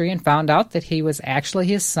ancestry and found out that he was actually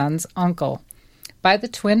his son's uncle, by the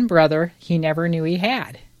twin brother he never knew he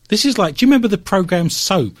had. This is like, do you remember the program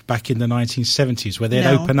Soap back in the 1970s where they'd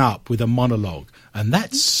open up with a monologue? And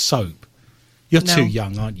that's Soap. You're too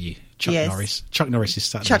young, aren't you, Chuck Norris? Chuck Norris is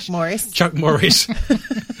Saturday. Chuck Morris. Chuck Morris.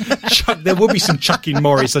 There will be some chucking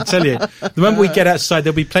Morris, I tell you. The moment we get outside,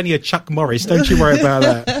 there'll be plenty of Chuck Morris. Don't you worry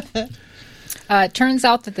about that. It turns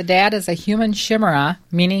out that the dad is a human chimera,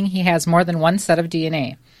 meaning he has more than one set of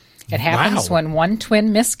DNA. It happens when one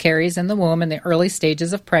twin miscarries in the womb in the early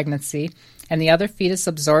stages of pregnancy, and the other fetus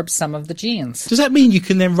absorbs some of the genes. Does that mean you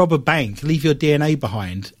can then rob a bank, leave your DNA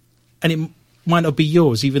behind, and it might not be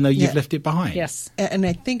yours, even though you've left it behind? Yes. And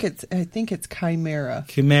I think it's chimera.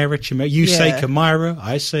 Chimera. You say chimera,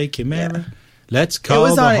 I say chimera. Yeah. Let's call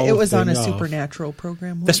it was on a Supernatural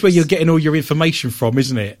program once. That's where you're getting all your information from,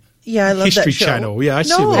 isn't it? Yeah, I love History that show. Channel. Yeah,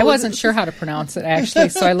 I wasn't sure how to pronounce it, actually,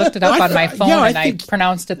 so I looked it up on my phone, I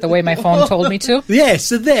pronounced it the way my phone told me to. Yeah,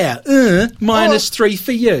 so there. -3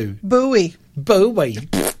 for you. Bowie.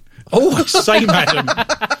 Oh, say, madam.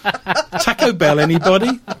 Taco Bell,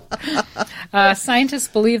 anybody? Scientists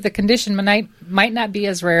believe the condition might not be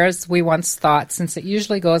as rare as we once thought, since it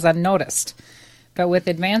usually goes unnoticed. But with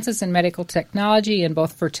advances in medical technology in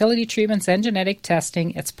both fertility treatments and genetic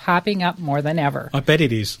testing, it's popping up more than ever. I bet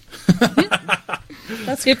it is.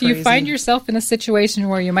 That's if crazy. you find yourself in a situation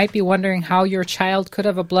where you might be wondering how your child could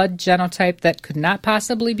have a blood genotype that could not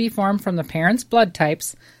possibly be formed from the parents' blood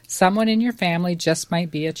types, someone in your family just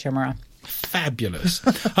might be a chimera. Fabulous.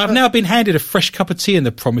 I've now been handed a fresh cup of tea and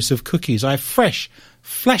the promise of cookies. I have fresh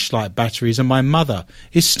flashlight batteries, and my mother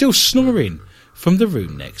is still snoring from the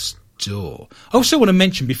room next door. I also want to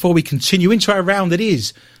mention, before we continue into our round that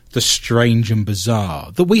is the strange and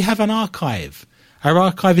bizarre, that we have an archive. Our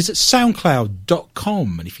archive is at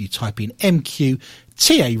soundcloud.com, and if you type in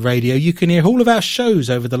MQTA Radio, you can hear all of our shows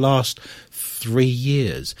over the last 3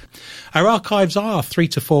 years. Our archives are 3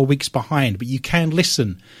 to 4 weeks behind, but you can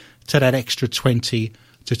listen to that extra 20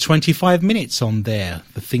 to 25 minutes on there,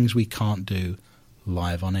 the things we can't do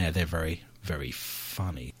live on air. They're very, very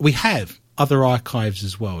funny. We have other archives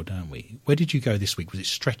as well, don't we? Where did you go this week? Was it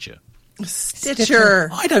Stretcher? Stitcher.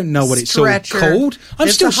 I don't know what it's all called.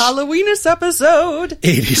 It's a Halloweenus episode.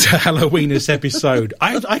 It is a Halloweenus episode.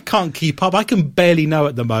 I can't keep up. I can barely know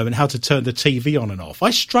at the moment how to turn the TV on and off.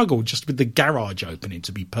 I struggle just with the garage opening,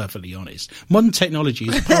 to be perfectly honest. Modern technology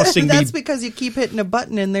is passing me. That's because you keep hitting a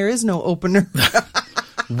button and there is no opener.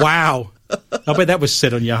 Wow. I bet that was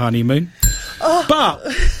said on your honeymoon. But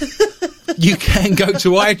you can go to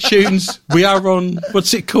iTunes. We are on,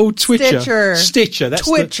 what's it called? Stitcher. That's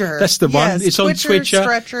Twitcher. That's the one. Yes, it's on Twitcher.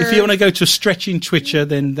 Stretcher. If you want to go to a stretching Twitcher,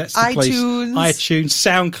 then that's the place. iTunes,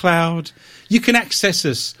 SoundCloud. You can access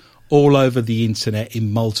us all over the internet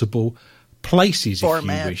in multiple places if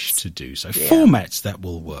you wish to do so. Yeah. Formats that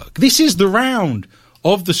will work. This is the round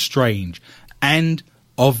of the strange and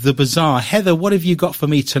of the bizarre. Heather, what have you got for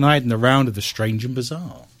me tonight in the round of the strange and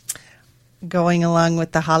bizarre? Going along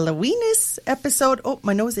with the Halloweenus episode. Oh,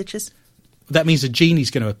 my nose itches. That means a genie's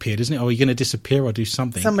going to appear, doesn't it? Or you're going to disappear or do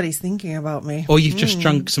something. Somebody's thinking about me. Or you've just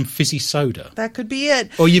drunk some fizzy soda. That could be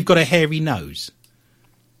it. Or you've got a hairy nose.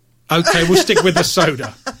 Okay, we'll stick with the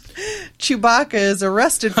soda. Chewbacca is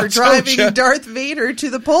arrested for driving Darth Vader to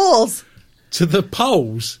the polls. To the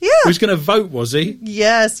polls? Yeah. He was going to vote, was he?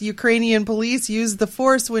 Yes, Ukrainian police used the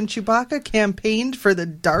force when Chewbacca campaigned for the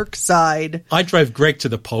dark side. I drove Greg to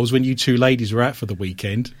the polls when you two ladies were out for the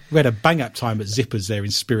weekend. We had a bang-up time at Zippers there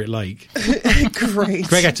in Spirit Lake. Great.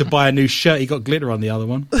 Greg had to buy a new shirt. He got glitter on the other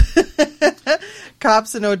one.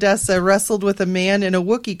 Cops in Odessa wrestled with a man in a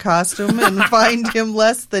Wookiee costume and fined him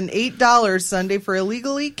less than $8 Sunday for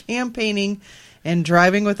illegally campaigning and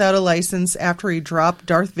driving without a license after he dropped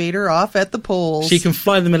Darth Vader off at the polls. So he can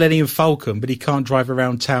fly the Millennium Falcon, but he can't drive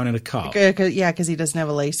around town in a car. Yeah, because he doesn't have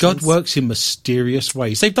a license. God works in mysterious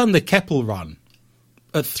ways. They've done the Keppel run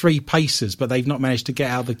at 3 paces, but they've not managed to get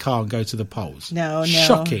out of the car and go to the polls. No.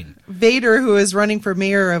 Shocking. Vader, who is running for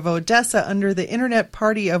mayor of Odessa under the Internet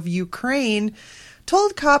Party of Ukraine,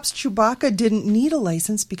 told cops Chewbacca didn't need a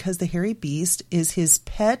license because the hairy beast is his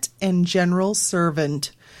pet and general servant.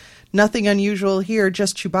 Nothing unusual here,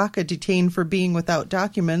 just Chewbacca detained for being without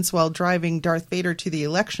documents while driving Darth Vader to the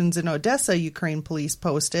elections in Odessa, Ukraine police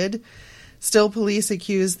posted. Still, police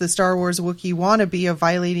accuse the Star Wars Wookiee wannabe of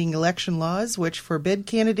violating election laws, which forbid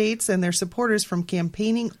candidates and their supporters from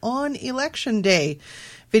campaigning on Election Day.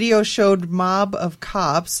 Video showed mob of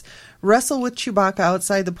cops wrestle with Chewbacca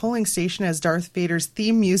outside the polling station as Darth Vader's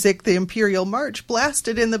theme music, the Imperial March,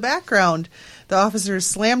 blasted in the background. The officers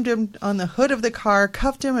slammed him on the hood of the car,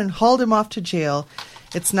 cuffed him, and hauled him off to jail.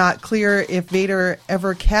 It's not clear if Vader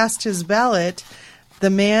ever cast his ballot. The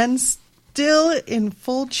man, still in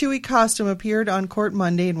full Chewie costume, appeared on court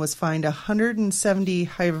Monday and was fined 170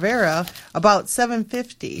 Hivera, about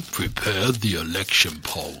 $750. Prepare the election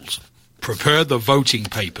polls. Prepare the voting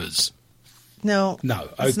papers. No, okay.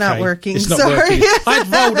 It's not working. It's not Sorry. working. I'd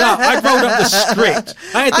rolled up the script.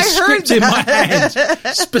 I had the script in my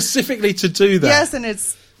hand specifically to do that. Yes, and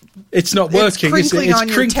it's not working. It's crinkling on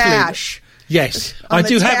your crinkling. tash. Yes, I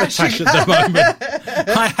do have a tash at the moment.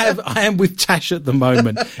 I am with tash at the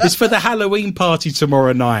moment. It's for the Halloween party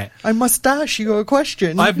tomorrow night. I must ask you a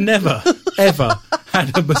question. I've never, ever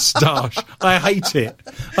had a moustache. I hate it.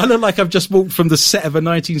 I look like I've just walked from the set of a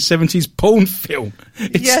 1970s porn film.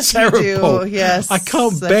 It's terrible. You do. Yes, I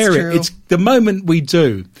can't bear true. it. It's the moment we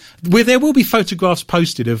do. There will be photographs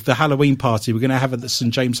posted of the Halloween party we're going to have at the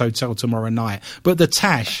St. James Hotel tomorrow night. But the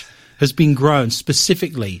tash has been grown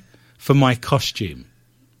specifically for my costume.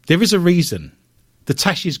 There is a reason. The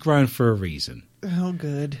tash is grown for a reason. Oh,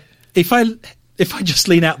 good. If I just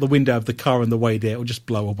lean out the window of the car on the way there, it'll just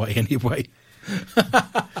blow away anyway.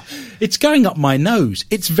 It's going up my nose.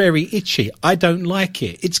 It's very itchy. I don't like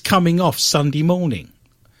it. It's coming off Sunday morning.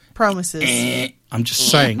 Promises. I'm just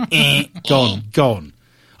saying. Gone.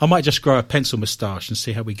 I might just grow a pencil moustache and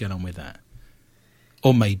see how we get on with that.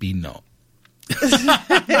 Or maybe not.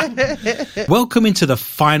 Welcome into the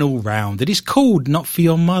final round. It is called Not For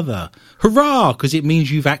Your Mother. Hurrah, because it means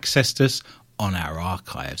you've accessed us on our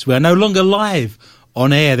archives. We are no longer live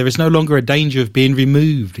on air. There is no longer a danger of being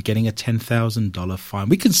removed, getting a $10,000 fine.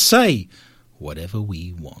 We can say whatever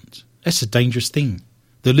we want. That's a dangerous thing.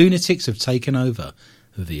 The lunatics have taken over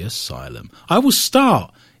the asylum. I will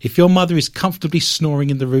start. If your mother is comfortably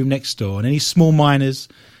snoring in the room next door and any small minors,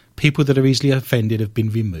 people that are easily offended, have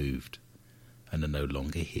been removed and are no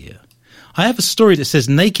longer here. I have a story that says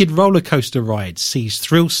naked roller coaster ride sees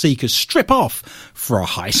thrill seekers strip off for a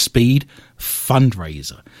high-speed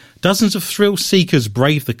fundraiser. Dozens of thrill seekers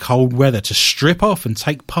brave the cold weather to strip off and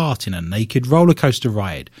take part in a naked roller coaster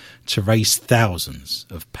ride to raise thousands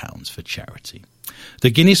of pounds for charity. The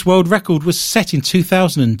Guinness World Record was set in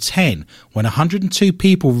 2010 when 102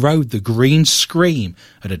 people rode the Green Scream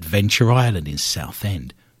at Adventure Island in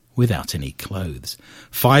Southend without any clothes.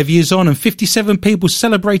 5 years on and 57 people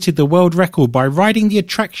celebrated the world record by riding the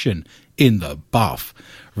attraction in the buff,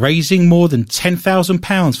 raising more than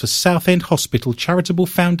 £10,000 for Southend Hospital Charitable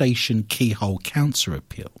Foundation Keyhole Cancer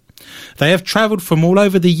Appeal. They have travelled from all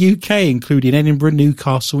over the UK, including Edinburgh,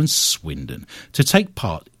 Newcastle and Swindon, to take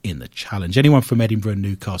part in the challenge. Anyone from Edinburgh and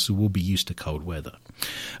Newcastle will be used to cold weather.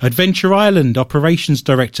 Adventure Island Operations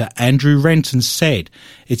Director Andrew Renton said,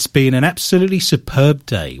 "It's been an absolutely superb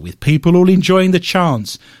day with people all enjoying the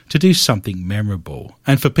chance to do something memorable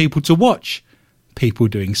and for people to watch people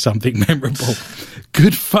doing something memorable.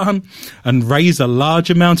 Good fun and raise a large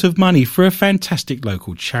amount of money for a fantastic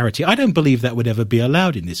local charity." I don't believe that would ever be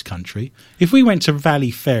allowed in this country. If we went to Valley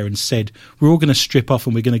Fair and said we're all going to strip off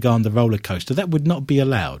and we're going to go on the roller coaster, that would not be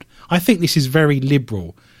allowed. I think this is very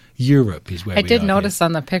liberal. Europe is where I did notice here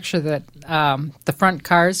on the picture that the front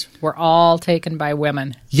cars were all taken by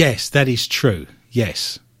women. Yes, that is true.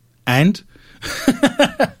 Yes. And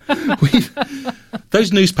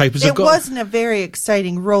those newspapers have got... It wasn't a very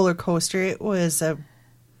exciting roller coaster. It was a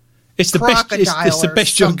It's the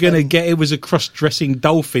best you're going to get. It was a cross-dressing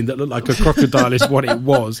dolphin that looked like a crocodile is what it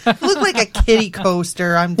was. It looked like a kiddie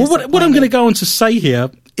coaster. What I'm going to go on to say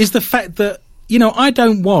here is the fact that, I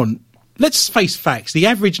don't want... Let's face facts. The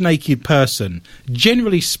average naked person,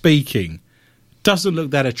 generally speaking, doesn't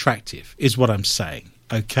look that attractive, is what I'm saying.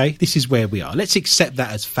 Okay? This is where we are. Let's accept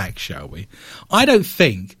that as fact, shall we? I don't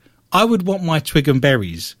think I would want my twig and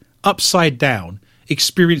berries upside down,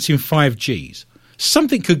 experiencing 5Gs.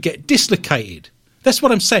 Something could get dislocated. That's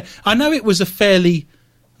what I'm saying. I know it was a fairly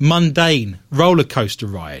mundane roller coaster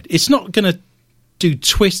ride. It's not going to do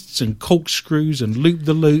twists and corkscrews and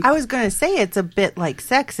loop-the-loop. I was going to say it's a bit like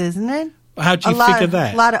sex, isn't it? How do you figure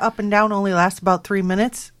that? A lot of up and down only lasts about 3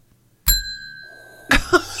 minutes.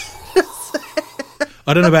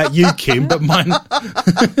 I don't know about you, Kim, but mine...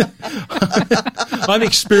 I'm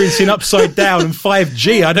experiencing upside down and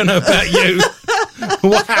 5G. I don't know about you.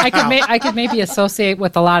 Wow. I could maybe associate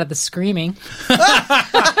with a lot of the screaming.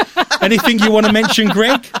 Anything you want to mention,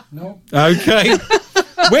 Greg? No. Okay.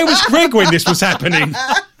 Where was Greg when this was happening?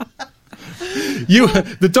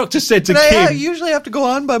 The doctor said to Kim... I usually have to go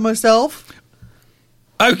on by myself.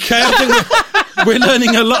 Okay, I think we're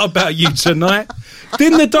learning a lot about you tonight.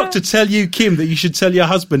 Didn't the doctor tell you, Kim, that you should tell your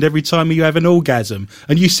husband every time you have an orgasm?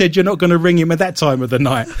 And you said you're not going to ring him at that time of the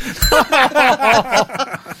night.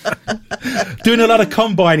 Doing a lot of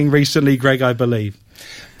combining recently, Greg, I believe.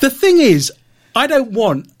 The thing is, I don't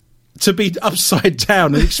want to be upside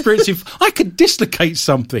down and experiencing... I could dislocate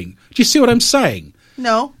something. Do you see what I'm saying?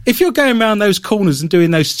 No. If you're going around those corners and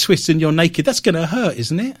doing those twists and you're naked, that's going to hurt,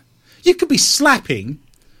 isn't it? You could be slapping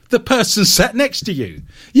the person sat next to you.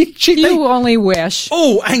 You only wish.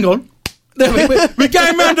 Oh, hang on. We're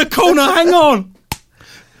going round the corner. Hang on.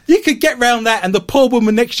 You could get round that and the poor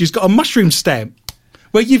woman next to you's got a mushroom stamp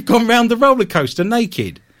where you've gone round the roller coaster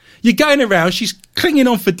naked. You're going around. She's clinging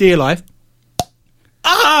on for dear life.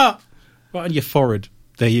 Ah! Right on your forehead.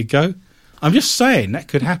 There you go. I'm just saying that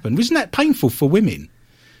could happen. Isn't that painful for women?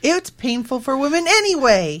 It's painful for women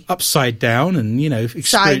anyway. Upside down and,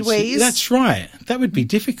 sideways. That's right. That would be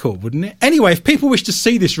difficult, wouldn't it? Anyway, if people wish to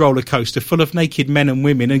see this roller coaster full of naked men and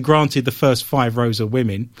women, and granted the first 5 rows are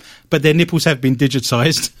women, but their nipples have been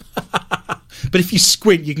digitised. But if you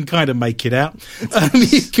squint, you can kind of make it out.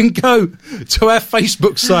 You can go to our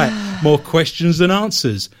Facebook site, More Questions Than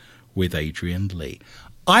Answers, with Adrian Lee.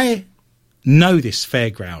 I know this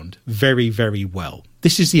fairground very, very well.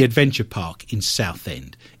 This is the Adventure Park in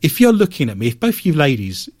Southend. If you're looking at me, if both you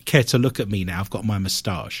ladies care to look at me now, I've got my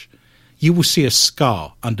moustache, you will see a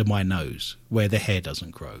scar under my nose where the hair doesn't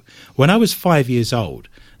grow. When I was 5 years old,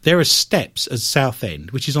 there are steps at Southend,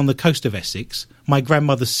 which is on the coast of Essex. My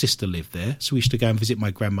grandmother's sister lived there, so we used to go and visit my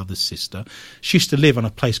grandmother's sister. She used to live on a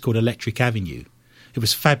place called Electric Avenue. It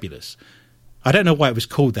was fabulous. I don't know why it was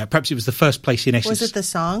called that. Perhaps it was the first place in Essex. Was it the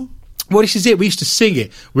song? Well, this is it. We used to sing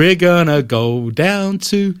it. We're gonna go down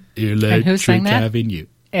to Electric Avenue.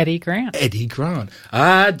 Eddie Grant. Eddie Grant.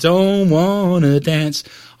 I don't want to dance.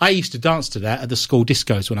 I used to dance to that at the school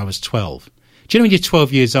discos when I was 12. Do you know when you're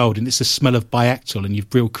 12 years old and it's the smell of Biactyl and you've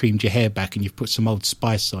Brill creamed your hair back and you've put some Old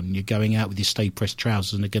Spice on and you're going out with your stay-pressed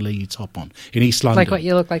trousers and a Galini top on in East London? Like what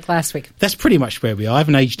you looked like last week. That's pretty much where we are. I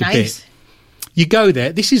haven't aged a bit. You go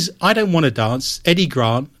there. This is I Don't Want to Dance, Eddie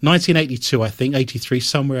Grant, 1982, I think, 83,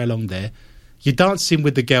 somewhere along there. You're dancing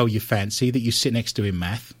with the girl you fancy that you sit next to in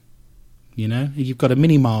math. You've got a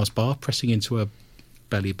mini Mars bar pressing into a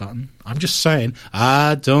belly button. I'm just saying,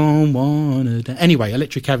 I don't want to dance. Anyway,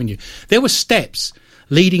 Electric Avenue. There were steps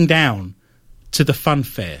leading down to the fun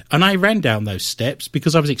fair. And I ran down those steps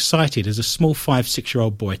because I was excited as a small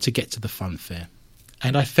 5-6-year-old boy to get to the fun fair.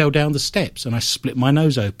 And I fell down the steps and I split my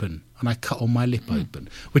nose open and I cut all my lip open,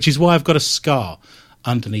 which is why I've got a scar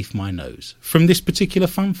underneath my nose from this particular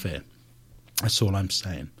fun fair. That's all I'm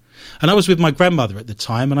saying. And I was with my grandmother at the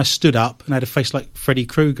time and I stood up and had a face like Freddy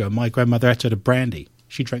Krueger. My grandmother had to have a brandy.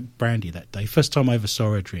 She drank brandy that day. First time I ever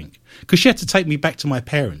saw her drink. Because she had to take me back to my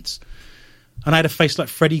parents. And I had a face like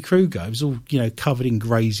Freddy Krueger. It was all, covered in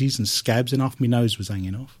grazies and scabs and half my nose was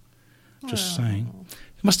hanging off. Just saying.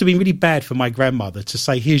 It must have been really bad for my grandmother to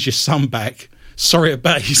say, here's your son back. Sorry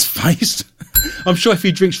about his face. I'm sure if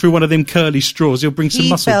he drinks through one of them curly straws, he'll bring some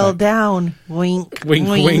muscle back. He fell down. Wink, wink,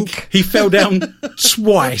 wink. He fell down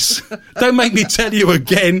twice. Don't make me tell you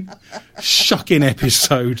again. Shocking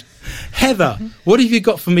episode. Heather, what have you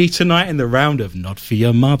got for me tonight in the round of Not For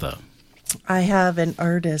Your Mother? I have an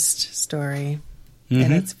artist story.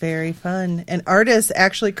 And it's very fun. An artist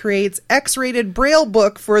actually creates X-rated Braille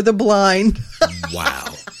book for the blind. Wow.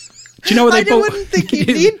 Do you know what they bought? I wouldn't think you'd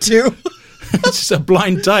need to. It's a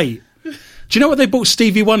blind date. Do you know what they bought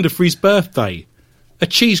Stevie Wonder for his birthday? A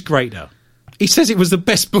cheese grater. He says it was the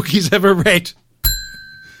best book he's ever read.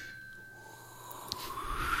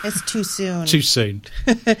 It's too soon. Too soon.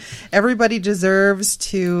 Everybody deserves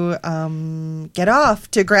to get off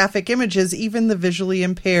to graphic images, even the visually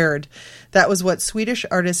impaired. That was what Swedish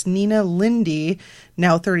artist Nina Lindy,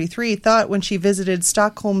 now 33, thought when she visited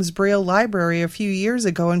Stockholm's Braille Library a few years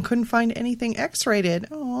ago and couldn't find anything X-rated.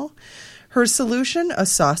 Oh, her solution, a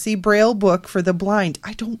saucy Braille book for the blind.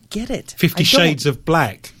 I don't get it. 50 Shades of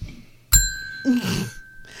Black.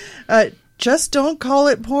 Just don't call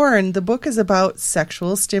it porn. The book is about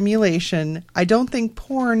sexual stimulation. I don't think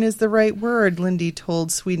porn is the right word, Lindy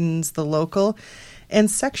told Sweden's The Local. And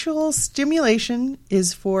sexual stimulation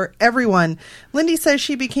is for everyone. Lindy says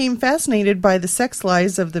she became fascinated by the sex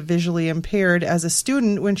lives of the visually impaired as a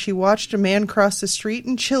student when she watched a man cross the street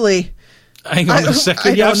in Chile. Hang on a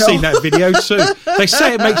second. Yeah, I've seen that video too. They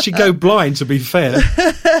say it makes you go blind, to be fair.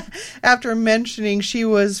 After mentioning she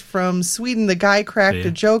was from Sweden, the guy cracked a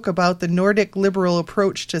joke about the Nordic liberal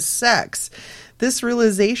approach to sex. This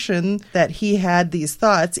realization that he had these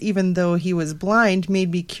thoughts, even though he was blind,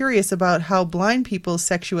 made me curious about how blind people's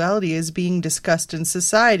sexuality is being discussed in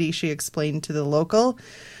society, she explained to the local.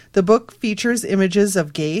 The book features images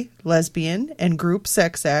of gay, lesbian, and group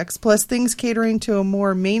sex acts, plus things catering to a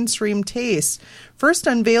more mainstream taste. First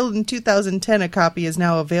unveiled in 2010, a copy is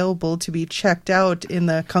now available to be checked out in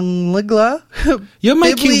the Kungligla. You're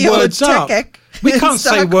making words up. We can't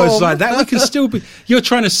say words like that. We can still be... You're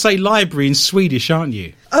trying to say library in Swedish, aren't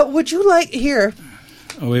you? Would you like... Here.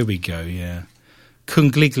 Oh, here we go, yeah.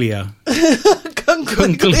 Kungliglia.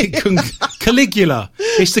 Kungligla. Caligula.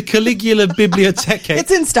 It's the Caligula Biblioteca.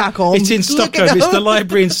 It's in Stockholm. It's in Stockholm. It's the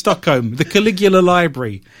library in Stockholm. The Caligula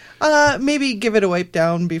Library. Maybe give it a wipe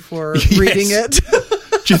down before reading it.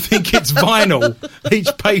 Do you think it's vinyl? Each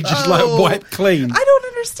page is like wiped clean. I don't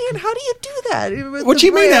understand. How do you do that? What do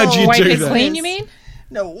you mean, how do you wipe do it that? clean, you mean?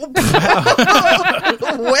 No.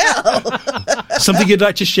 Well. Something you'd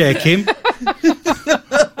like to share, Kim?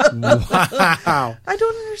 Wow. I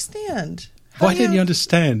don't understand. Why didn't you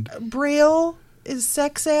understand? Braille is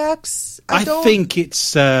sex acts. I think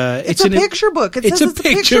it's a picture book. It's a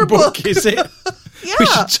picture book, is it? Yeah. We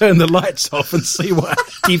should turn the lights off and see what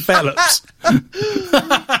develops.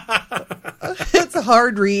 It's a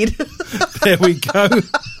hard read. There we go.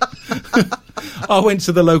 I went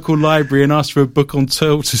to the local library and asked for a book on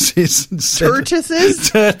tortoises. And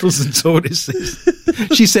Tortoises? Turtles and tortoises.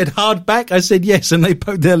 She said, hardback? I said, yes, and they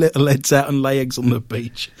poked their little heads out and lay eggs on the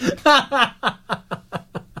beach.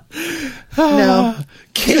 No.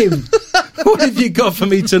 Kim, what have you got for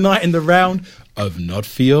me tonight in the round of Not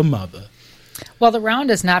For Your Mother? Well, the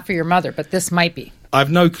round is not for your mother, but this might be. I've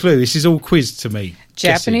no clue. This is all quiz to me.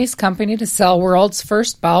 Japanese company to sell world's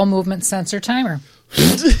first bowel movement sensor timer.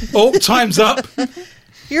 Oh, time's up.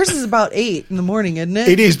 Yours is about 8 in the morning, isn't it?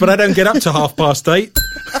 It is, but I don't get up to 8:30.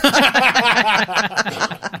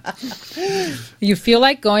 You feel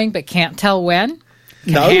like going but can't tell when?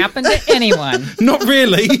 Can No. happen to anyone. Not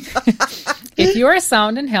really. If you are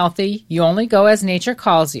sound and healthy, you only go as nature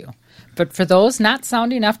calls you. But for those not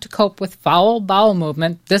sound enough to cope with foul bowel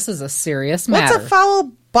movement, this is a serious matter. What's a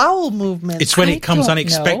foul bowel movement? It's when I it comes don't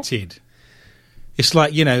unexpected. It's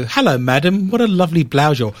like, hello, madam, what a lovely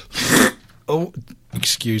blouse you're... Oh,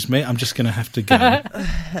 excuse me, I'm just going to have to go.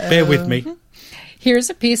 Bear with me. Here's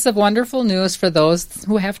a piece of wonderful news for those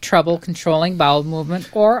who have trouble controlling bowel movement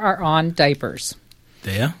or are on diapers.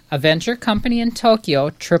 There. A venture company in Tokyo,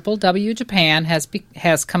 Triple W Japan,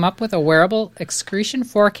 has come up with a wearable excretion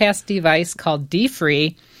forecast device called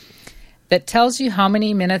D-Free that tells you how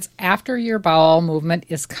many minutes after your bowel movement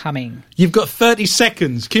is coming. You've got 30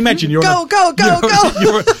 seconds. Can you imagine? You're Go.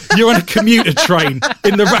 You're on a commuter train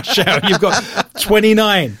in the rush hour. You've got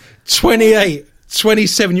 29, 28,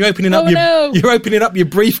 27. You're opening up your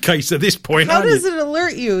briefcase at this point, How aren't does you? it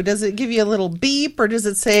alert you? Does it give you a little beep, or does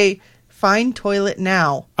it say, find toilet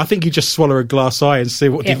now? I think you just swallow a glass eye and see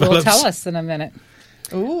what It develops. will tell us in a minute.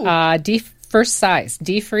 Ooh. First size.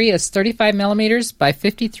 D-Free is 35 millimeters by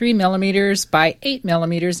 53 millimeters by 8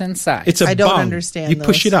 millimeters in size. It's a I don't bung. understand You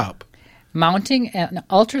push those. it up. Mounting an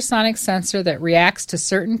ultrasonic sensor that reacts to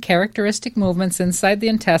certain characteristic movements inside the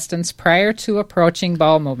intestines prior to approaching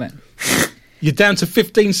bowel movement. You're down to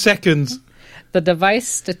 15 seconds. The device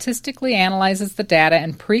statistically analyzes the data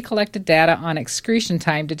and pre-collected data on excretion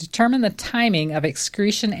time to determine the timing of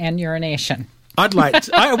excretion and urination. I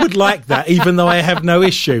would like that, even though I have no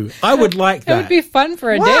issue. I would like It that. would be fun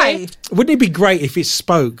for a Why? day. Wouldn't it be great if it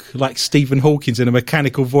spoke like Stephen Hawkins in a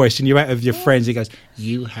mechanical voice and you're out with your friends, he goes,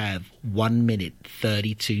 you have 1 minute,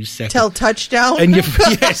 32 seconds. Tell touchdown? And you,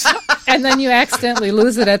 yes. And then you accidentally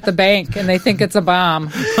lose it at the bank and they think it's a bomb.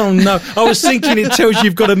 Oh no. I was thinking it tells you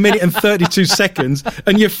you've got 1 minute and 32 seconds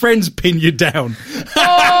and your friends pin you down.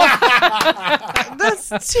 That's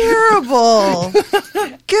terrible.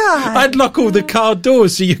 God. I'd lock all the car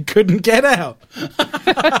doors so you couldn't get out.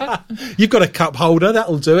 You've got a cup holder,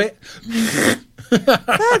 that'll do it.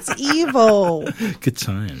 That's evil. Good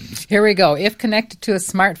times. Here we go. If connected to a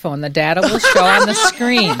smartphone, the data will show on the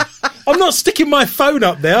screen. I'm not sticking my phone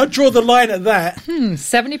up there. I'll draw the line at that.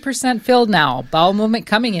 70% filled now. Bowel movement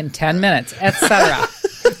coming in 10 minutes, etc.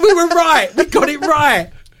 We were right. We got it right.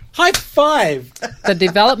 High five. The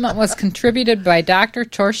development was contributed by Dr.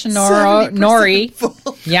 Toshinori 70% full.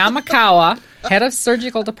 Yamakawa, head of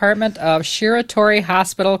surgical department of Shiratori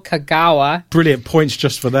Hospital, Kagawa, Brilliant points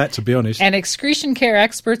just for that, to be honest. and excretion care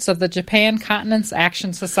experts of the Japan Continence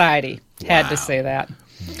Action Society. Had to say that.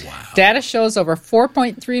 Wow. Data shows over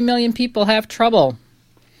 4.3 million people have trouble.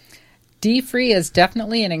 D-Free is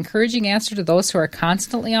definitely an encouraging answer to those who are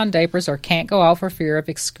constantly on diapers or can't go out for fear of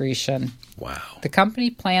excretion. Wow. The company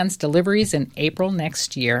plans deliveries in April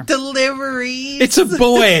next year. Deliveries. It's a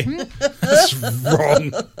boy. That's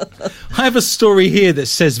wrong. I have a story here that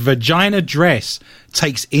says vagina dress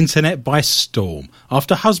takes internet by storm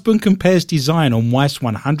after husband compares design on wife's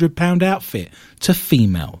 £100 outfit to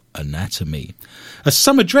female anatomy. A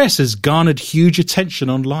summer dress has garnered huge attention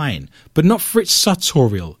online, but not for its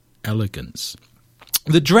sartorial elegance.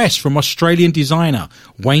 The dress from Australian designer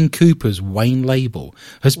Wayne Cooper's Wayne label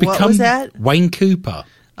has become... What was that? Wayne Cooper.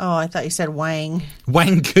 Oh, I thought you said Wang.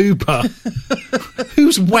 Wayne Cooper.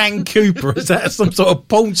 Who's Wayne Cooper? Is that some sort of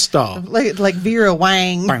porn star? Like Vera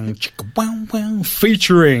Wang. Bang, chicka, wow, wow,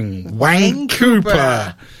 featuring Wayne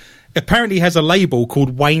Cooper. Apparently has a label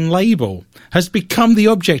called Wayne Label, has become the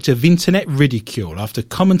object of internet ridicule after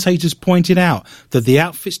commentators pointed out that the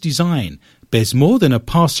outfit's design bears more than a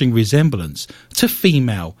passing resemblance to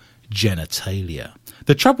female genitalia.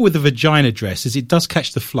 The trouble with the vagina dress is it does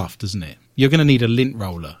catch the fluff, doesn't it? You're going to need a lint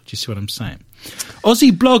roller. Do you see what I'm saying?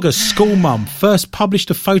 Aussie blogger School Mum first published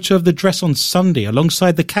a photo of the dress on Sunday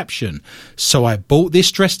alongside the caption, "So I bought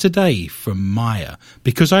this dress today from Maya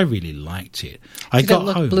because I really liked it. I got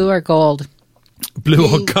look home." blue or gold?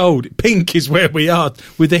 Blue or gold. Pink is where we are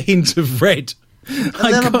with a hint of red.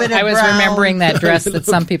 I was brown. remembering that dress that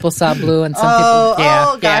some people saw blue and some people... Yeah,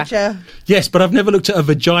 oh, gotcha. Yes, but I've never looked at a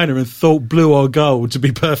vagina and thought blue or gold, to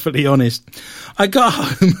be perfectly honest. I got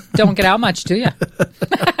home. Don't get out much, do you?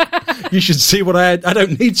 You should see what I had. I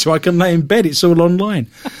don't need to. I can lay in bed. It's all online.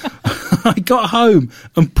 I got home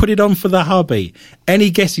and put it on for the hubby. Any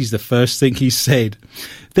guesses the first thing he said?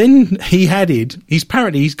 Then he added, he's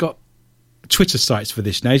got Twitter sites for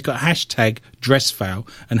this now. He's got hashtag dressfail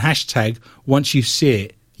and hashtag once you see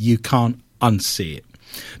it, you can't unsee it.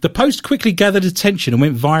 The post quickly gathered attention and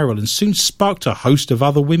went viral and soon sparked a host of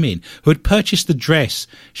other women who had purchased the dress,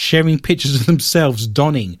 sharing pictures of themselves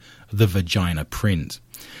donning the vagina print.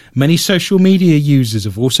 Many social media users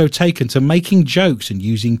have also taken to making jokes and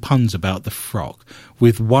using puns about the frock,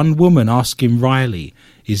 with one woman asking Riley,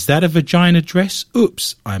 "Is that a vagina dress?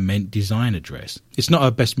 Oops, I meant designer dress." It's not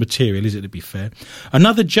her best material, is it, to be fair?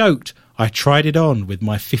 Another joked, "I tried it on with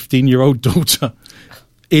my 15-year-old daughter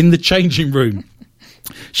in the changing room.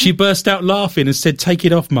 She burst out laughing and said, 'Take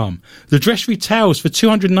it off, Mum.' The dress retails for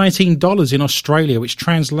 $219 in Australia, which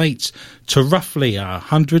translates to roughly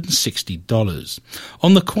 $160.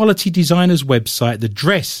 On the Quality Designer's website, the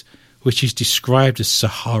dress, which is described as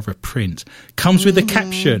Sahara print, comes with a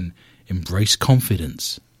caption, 'Embrace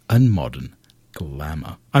confidence and modern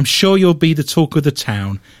glamour.' I'm sure you'll be the talk of the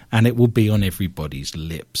town and it will be on everybody's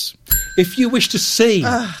lips." If you wish to see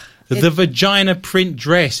the vagina print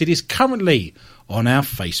dress, it is currently on our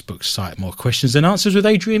Facebook site. More questions and answers with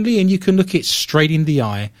Adrian Lee, and you can look it straight in the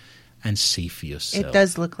eye and see for yourself. It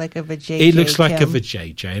does look like a vajayjay. It looks like Kim. a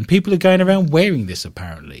vajayjay, and people are going around wearing this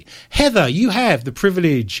apparently. Heather, you have the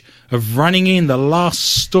privilege of running in the last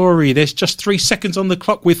story. There's just 3 seconds on the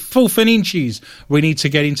clock with 4th and inches. We need to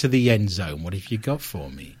get into the end zone. What have you got for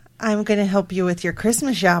me? I'm going to help you with your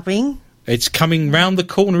Christmas shopping. It's coming round the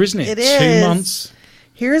corner, isn't it? It is. 2 months.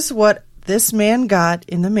 Here's what this man got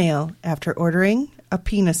in the mail after ordering a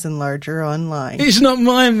penis enlarger online. It's not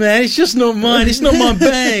mine, man. It's just not mine. It's not my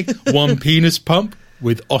bag. One penis pump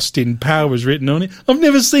with Austin Powers written on it. I've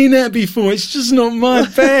never seen that before. It's just not my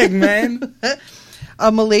bag, man.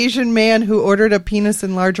 A Malaysian man who ordered a penis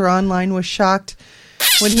enlarger online was shocked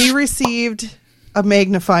when he received a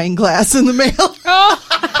magnifying glass in the mail.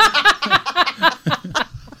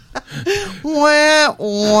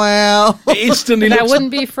 Well. Instantly That looks-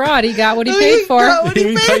 wouldn't be fraud. He got what he paid for. got what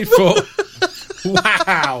he paid for.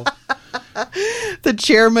 Wow. The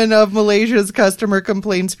chairman of Malaysia's Customer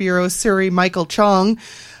Complaints Bureau, Siri Michael Chong,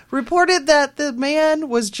 reported that the man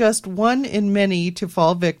was just one in many to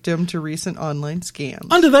fall victim to recent online scams.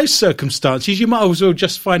 Under those circumstances, you might as well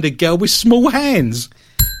just find a girl with small hands.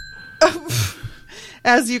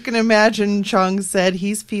 As you can imagine, Chong said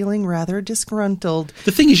he's feeling rather disgruntled.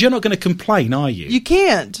 The thing is, you're not going to complain, are you? You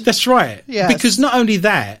can't. That's right. Yes. Because not only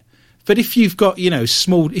that, but if you've got,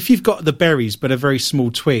 if you've got the berries but a very small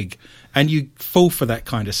twig and you fall for that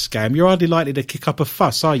kind of scam, you're hardly likely to kick up a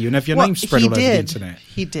fuss, are you? And have your name spread all over the internet.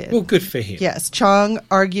 He did. Well, good for him. Yes, Chong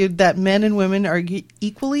argued that men and women are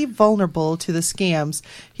equally vulnerable to the scams.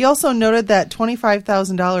 He also noted that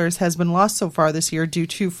 $25,000 has been lost so far this year due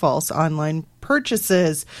to false online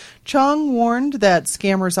purchases. Chong warned that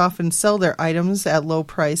scammers often sell their items at low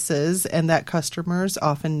prices and that customers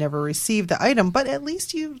often never receive the item. But at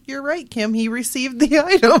least you're right, Kim. He received the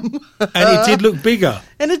item. And it did look bigger.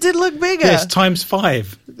 And it did look bigger. Yes, times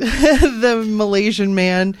 5. The Malaysian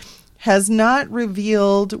man has not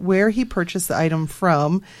revealed where he purchased the item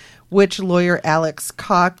from. which lawyer Alex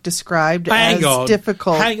Koch described as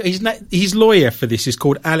difficult. His lawyer for this is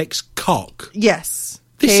called Alex Koch. Yes.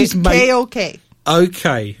 This is K-O-K.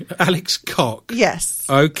 Okay. Alex Koch. Yes.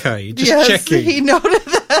 Okay. Just checking. He noted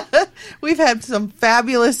that. We've had some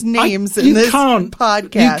fabulous names in this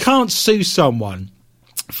podcast. You can't sue someone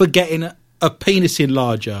for getting a penis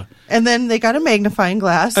enlarger. And then they got a magnifying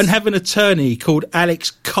glass. And have an attorney called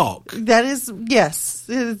Alex Koch. That is, yes.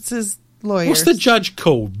 It's his lawyer. What's the judge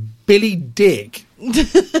called? Billy Dick?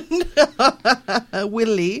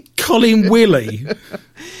 Willie. Colin Willie.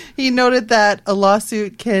 He noted that a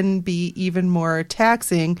lawsuit can be even more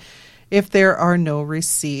taxing if there are no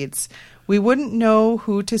receipts. We wouldn't know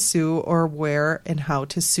who to sue or where and how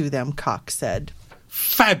to sue them, Koch said.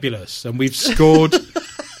 Fabulous. And we've scored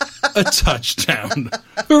a touchdown.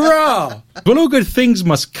 Hurrah! Well, all good things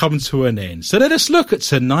must come to an end. So let us look at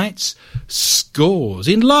tonight's scores.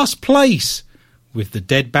 In last place, with the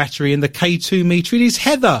dead battery and the K2 meter, it is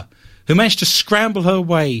Heather, who managed to scramble her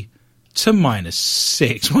way to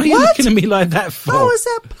 -6. Why are you looking at me like that for? How is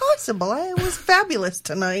that possible? It was fabulous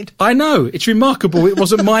tonight. I know. It's remarkable it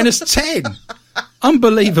wasn't -10.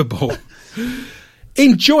 Unbelievable.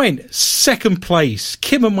 In joint second place,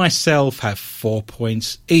 Kim and myself have 4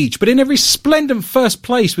 points each. But in a resplendent first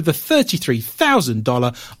place with the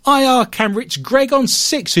 $33,000 IR camera, it's Greg on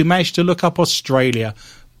 6, who managed to look up Australia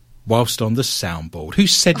whilst on the soundboard. Who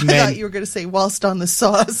said men... I thought you were going to say whilst on the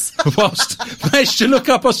sauce. Whilst managed to look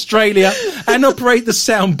up Australia and operate the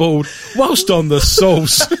soundboard whilst on the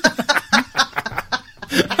sauce.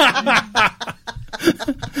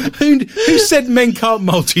 Who said men can't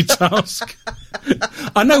multitask?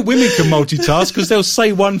 I know women can multitask because they'll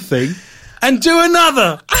say one thing and do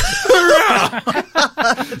another. Hurrah!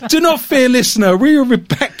 Do not fear, listener. We will be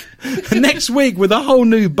back next week with a whole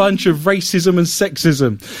new bunch of racism and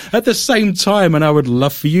sexism at the same time, and I would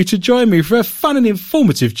love for you to join me for a fun and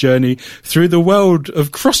informative journey through the world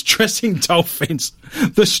of cross-dressing dolphins.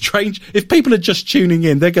 The strange... If people are just tuning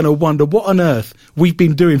in, they're going to wonder what on earth we've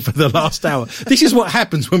been doing for the last hour. This is what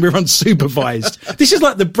happens when we're unsupervised. This is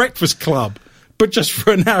like the Breakfast Club, but just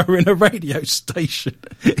for an hour in a radio station.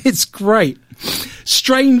 It's great.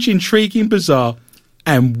 Strange, intriguing, bizarre,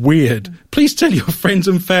 and weird. Please tell your friends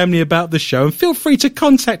and family about the show, and feel free to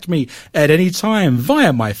contact me at any time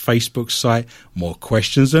via my Facebook site, More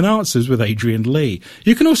Questions Than Answers with Adrian Lee.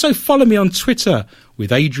 You can also follow me on Twitter with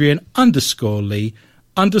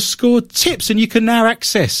Adrian_Lee_tips, and you can now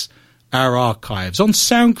access our archives on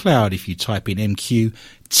SoundCloud. If you type in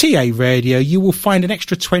MQTA Radio, you will find an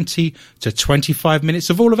extra 20 to 25 minutes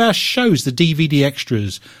of all of our shows, the DVD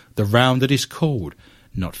extras, the round that is called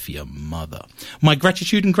Not For Your Mother. My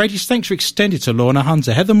gratitude and greatest thanks are extended to Lorna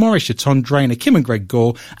Hunter, Heather Morris, Ton Drainer, Kim and Greg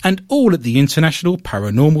Gore, and all at the International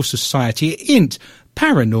Paranormal Society at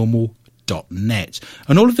intparanormal.net.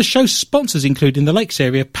 And all of the show's sponsors, including the Lakes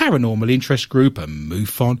Area Paranormal Interest Group and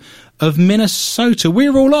MUFON of Minnesota.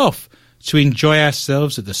 We're all off to enjoy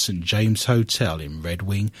ourselves at the St. James Hotel in Red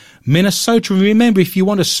Wing, Minnesota. And remember, if you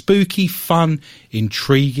want a spooky, fun,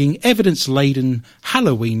 intriguing, evidence-laden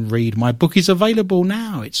Halloween read, my book is available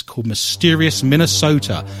now. It's called Mysterious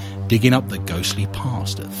Minnesota, Digging Up the Ghostly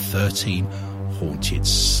Past at 13 Haunted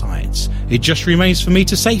Sites. It just remains for me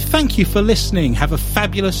to say thank you for listening. Have a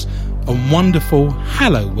fabulous and wonderful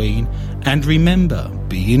Halloween. And remember,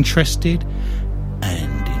 be interested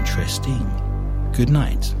and interesting. Good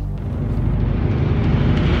night.